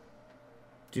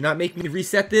 Do not make me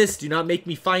reset this. Do not make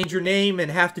me find your name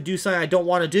and have to do something I don't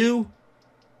want to do.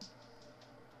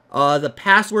 The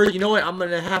password, you know what? I'm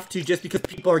going to have to, just because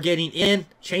people are getting in,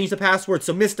 change the password.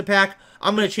 So Mr. Pack,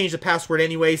 I'm going to change the password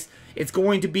anyways. It's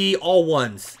going to be all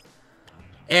ones.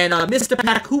 And Mr.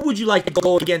 Pack, who would you like to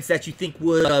go against that you think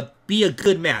would be a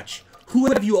good match?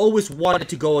 Who have you always wanted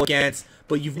to go against,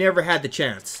 but you've never had the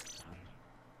chance?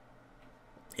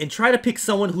 And try to pick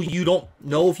someone who you don't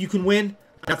know if you can win.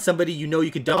 Not somebody you know you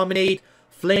can dominate.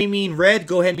 Flaming Red,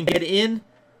 go ahead and get in.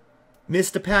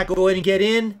 Mr. Pack, go ahead and get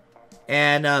in.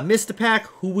 And Mr. Pack,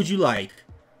 who would you like?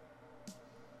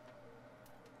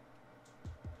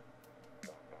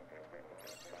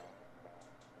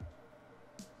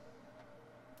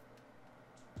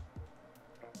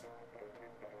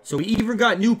 So we even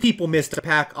got new people, Mr.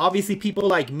 Pack. Obviously, people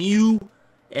like Mew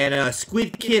and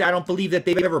Squid Kid. I don't believe that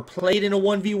they've ever played in a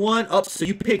 1v1. Oh, so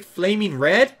you picked Flaming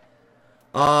Red?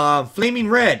 Flaming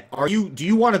Red, do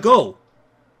you want to go?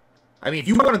 I mean, if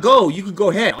you want to go, you can go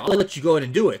ahead. I'll let you go ahead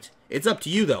and do it. It's up to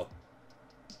you, though.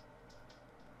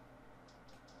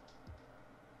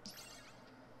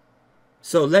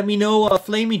 So let me know,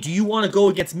 Flaming, do you want to go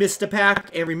against Mr.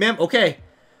 Pack? And remember, okay.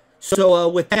 So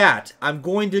with that, I'm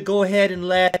going to go ahead and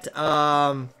let,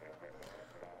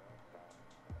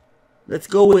 let's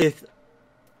go with,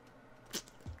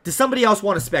 does somebody else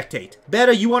want to spectate?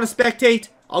 Beta, you want to spectate?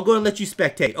 I'll go and let you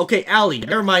spectate. Okay, Ali,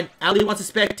 never mind. Ali wants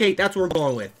to spectate. That's what we're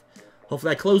going with.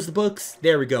 Hopefully I closed the books.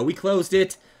 There we go. We closed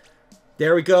it.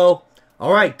 There we go.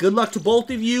 All right, good luck to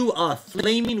both of you.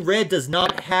 Flaming Red does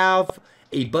not have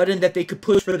a button that they could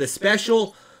push for the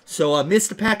special. So,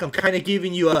 Mr. Pack, I'm kind of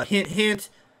giving you a hint.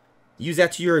 Use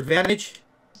that to your advantage.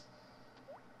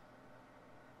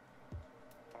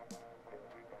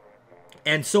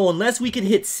 And so, unless we can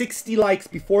hit 60 likes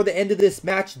before the end of this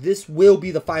match, this will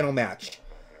be the final match.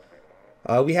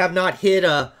 We have not hit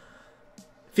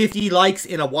 50 likes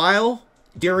in a while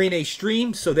during a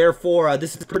stream, so therefore,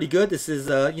 this is pretty good. This is,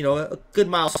 you know, a good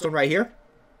milestone right here.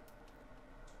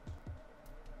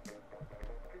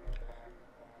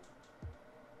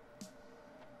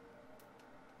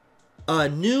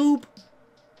 Noob,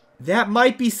 that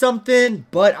might be something,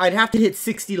 but I'd have to hit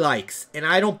 60 likes. And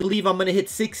I don't believe I'm going to hit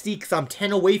 60 because I'm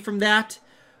 10 away from that.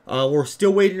 We're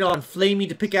still waiting on Flamey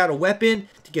to pick out a weapon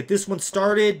to get this one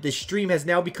started. The stream has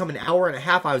now become an hour and a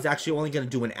half. I was actually only going to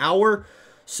do an hour.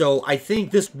 So I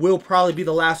think this will probably be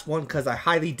the last one because I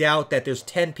highly doubt that there's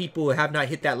 10 people who have not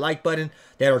hit that like button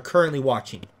that are currently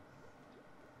watching.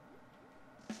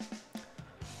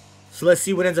 So let's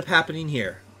see what ends up happening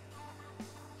here.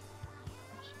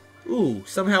 Ooh,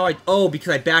 somehow oh,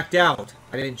 because I backed out.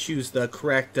 I didn't choose the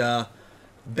correct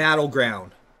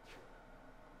battleground.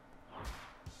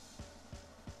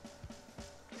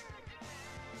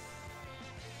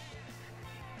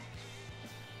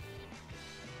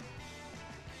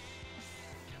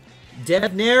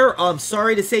 Devnair, I'm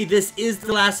sorry to say this is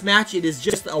the last match. It is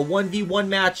just a 1v1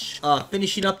 match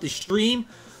finishing up the stream.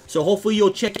 So hopefully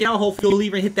you'll check it out. Hopefully you'll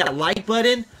even hit that like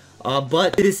button.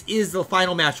 But this is the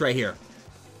final match right here.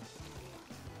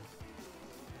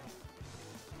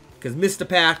 Because Mr.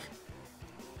 Pack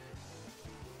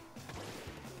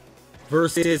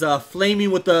versus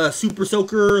Flaming with the Super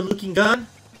Soaker looking gun.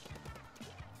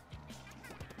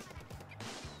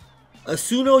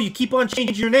 Asuno, you keep on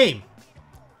changing your name.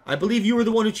 I believe you were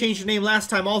the one who changed your name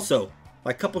last time also,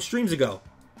 like a couple streams ago.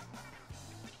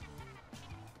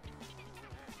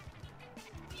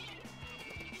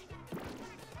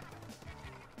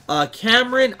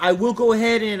 Cameron, I will go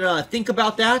ahead and think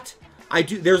about that.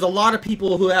 There's a lot of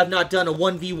people who have not done a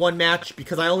 1v1 match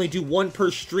because I only do one per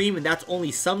stream, and that's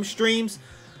only some streams.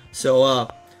 So,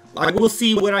 I will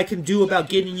see what I can do about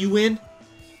getting you in.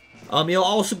 It'll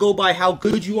also go by how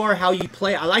good you are, how you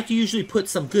play. I like to usually put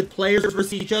some good players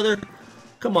versus each other.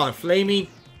 Come on, Flamey.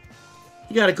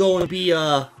 You gotta go and be,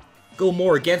 go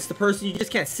more against the person. You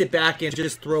just can't sit back and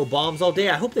just throw bombs all day.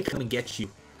 I hope they come and get you.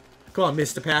 Come on,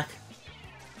 Mr. Pack.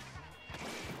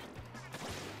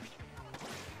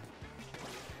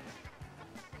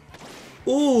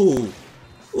 Ooh.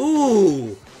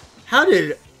 Ooh. How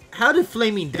did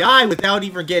Flaming die without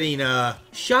even getting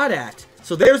shot at?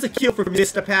 So there's a kill for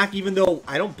Mr. Pack, even though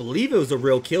I don't believe it was a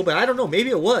real kill, but I don't know, maybe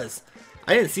it was.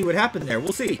 I didn't see what happened there.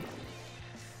 We'll see.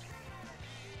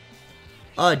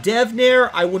 Devnair,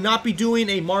 I will not be doing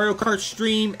a Mario Kart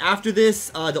stream after this.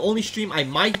 The only stream I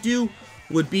might do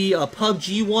would be a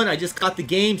PUBG one. I just got the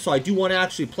game, so I do want to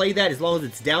actually play that as long as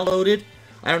it's downloaded.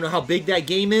 I don't know how big that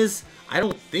game is. I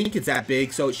don't think it's that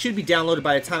big, so it should be downloaded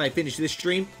by the time I finish this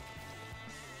stream.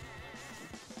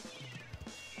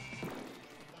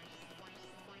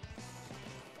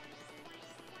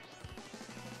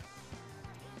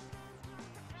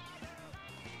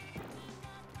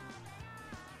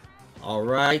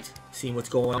 Alright, seeing what's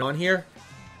going on here.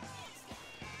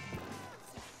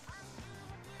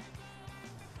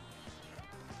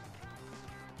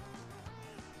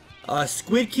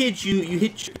 Squid Kid,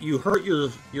 you hurt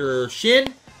your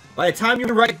shin. By the time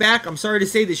you're right back, I'm sorry to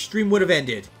say the stream would have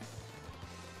ended.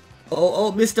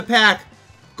 Oh, Mr. Pack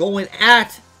going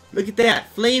at. Look at that,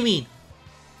 Flaming.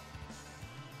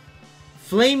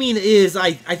 Flaming is,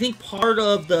 I think, part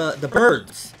of the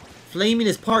birds. Flaming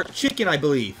is part chicken, I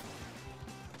believe.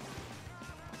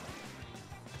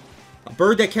 A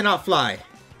bird that cannot fly.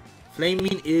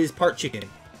 Flaming is part chicken.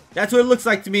 That's what it looks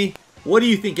like to me. What do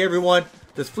you think, everyone?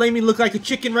 Does Flaming look like a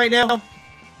chicken right now?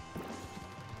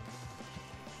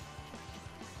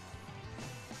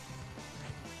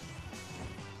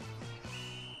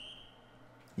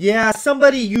 Yeah,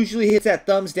 somebody usually hits that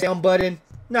thumbs down button.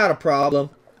 Not a problem.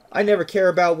 I never care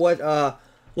about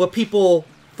what people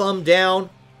thumb down.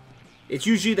 It's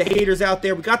usually the haters out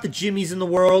there. We got the Jimmies in the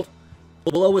world.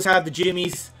 We'll always have the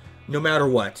Jimmies, no matter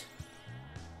what.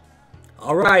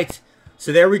 Alright,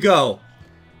 so there we go.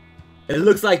 It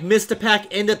looks like Mr. Pack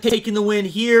ended up taking the win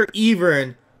here.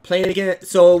 Even playing again.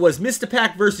 So it was Mr.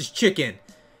 Pack versus Chicken.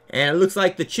 And it looks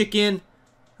like the Chicken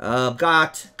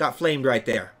got flamed right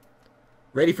there.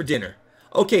 Ready for dinner.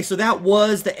 Okay, so that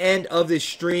was the end of this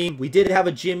stream. We did have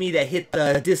a Jimmy that hit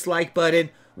the dislike button.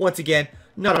 Once again,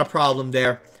 not a problem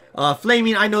there.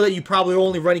 Flaming, I know that you probably were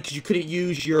only running because you couldn't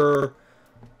use your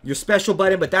special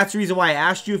button, but that's the reason why I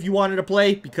asked you if you wanted to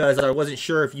play, because I wasn't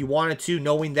sure if you wanted to,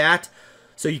 knowing that.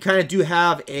 So you kind of do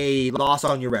have a loss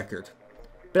on your record.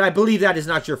 But I believe that is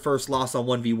not your first loss on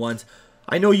 1v1s.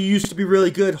 I know you used to be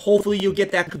really good. Hopefully you'll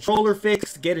get that controller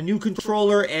fixed, get a new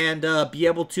controller, and be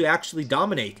able to actually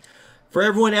dominate. For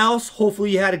everyone else,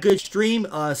 hopefully you had a good stream.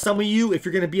 Some of you, if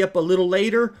you're going to be up a little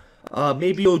later,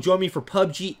 maybe you'll join me for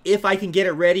PUBG if I can get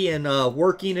it ready and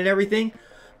working and everything.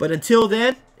 But until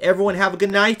then, everyone have a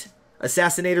good night.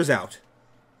 Assassinator's out.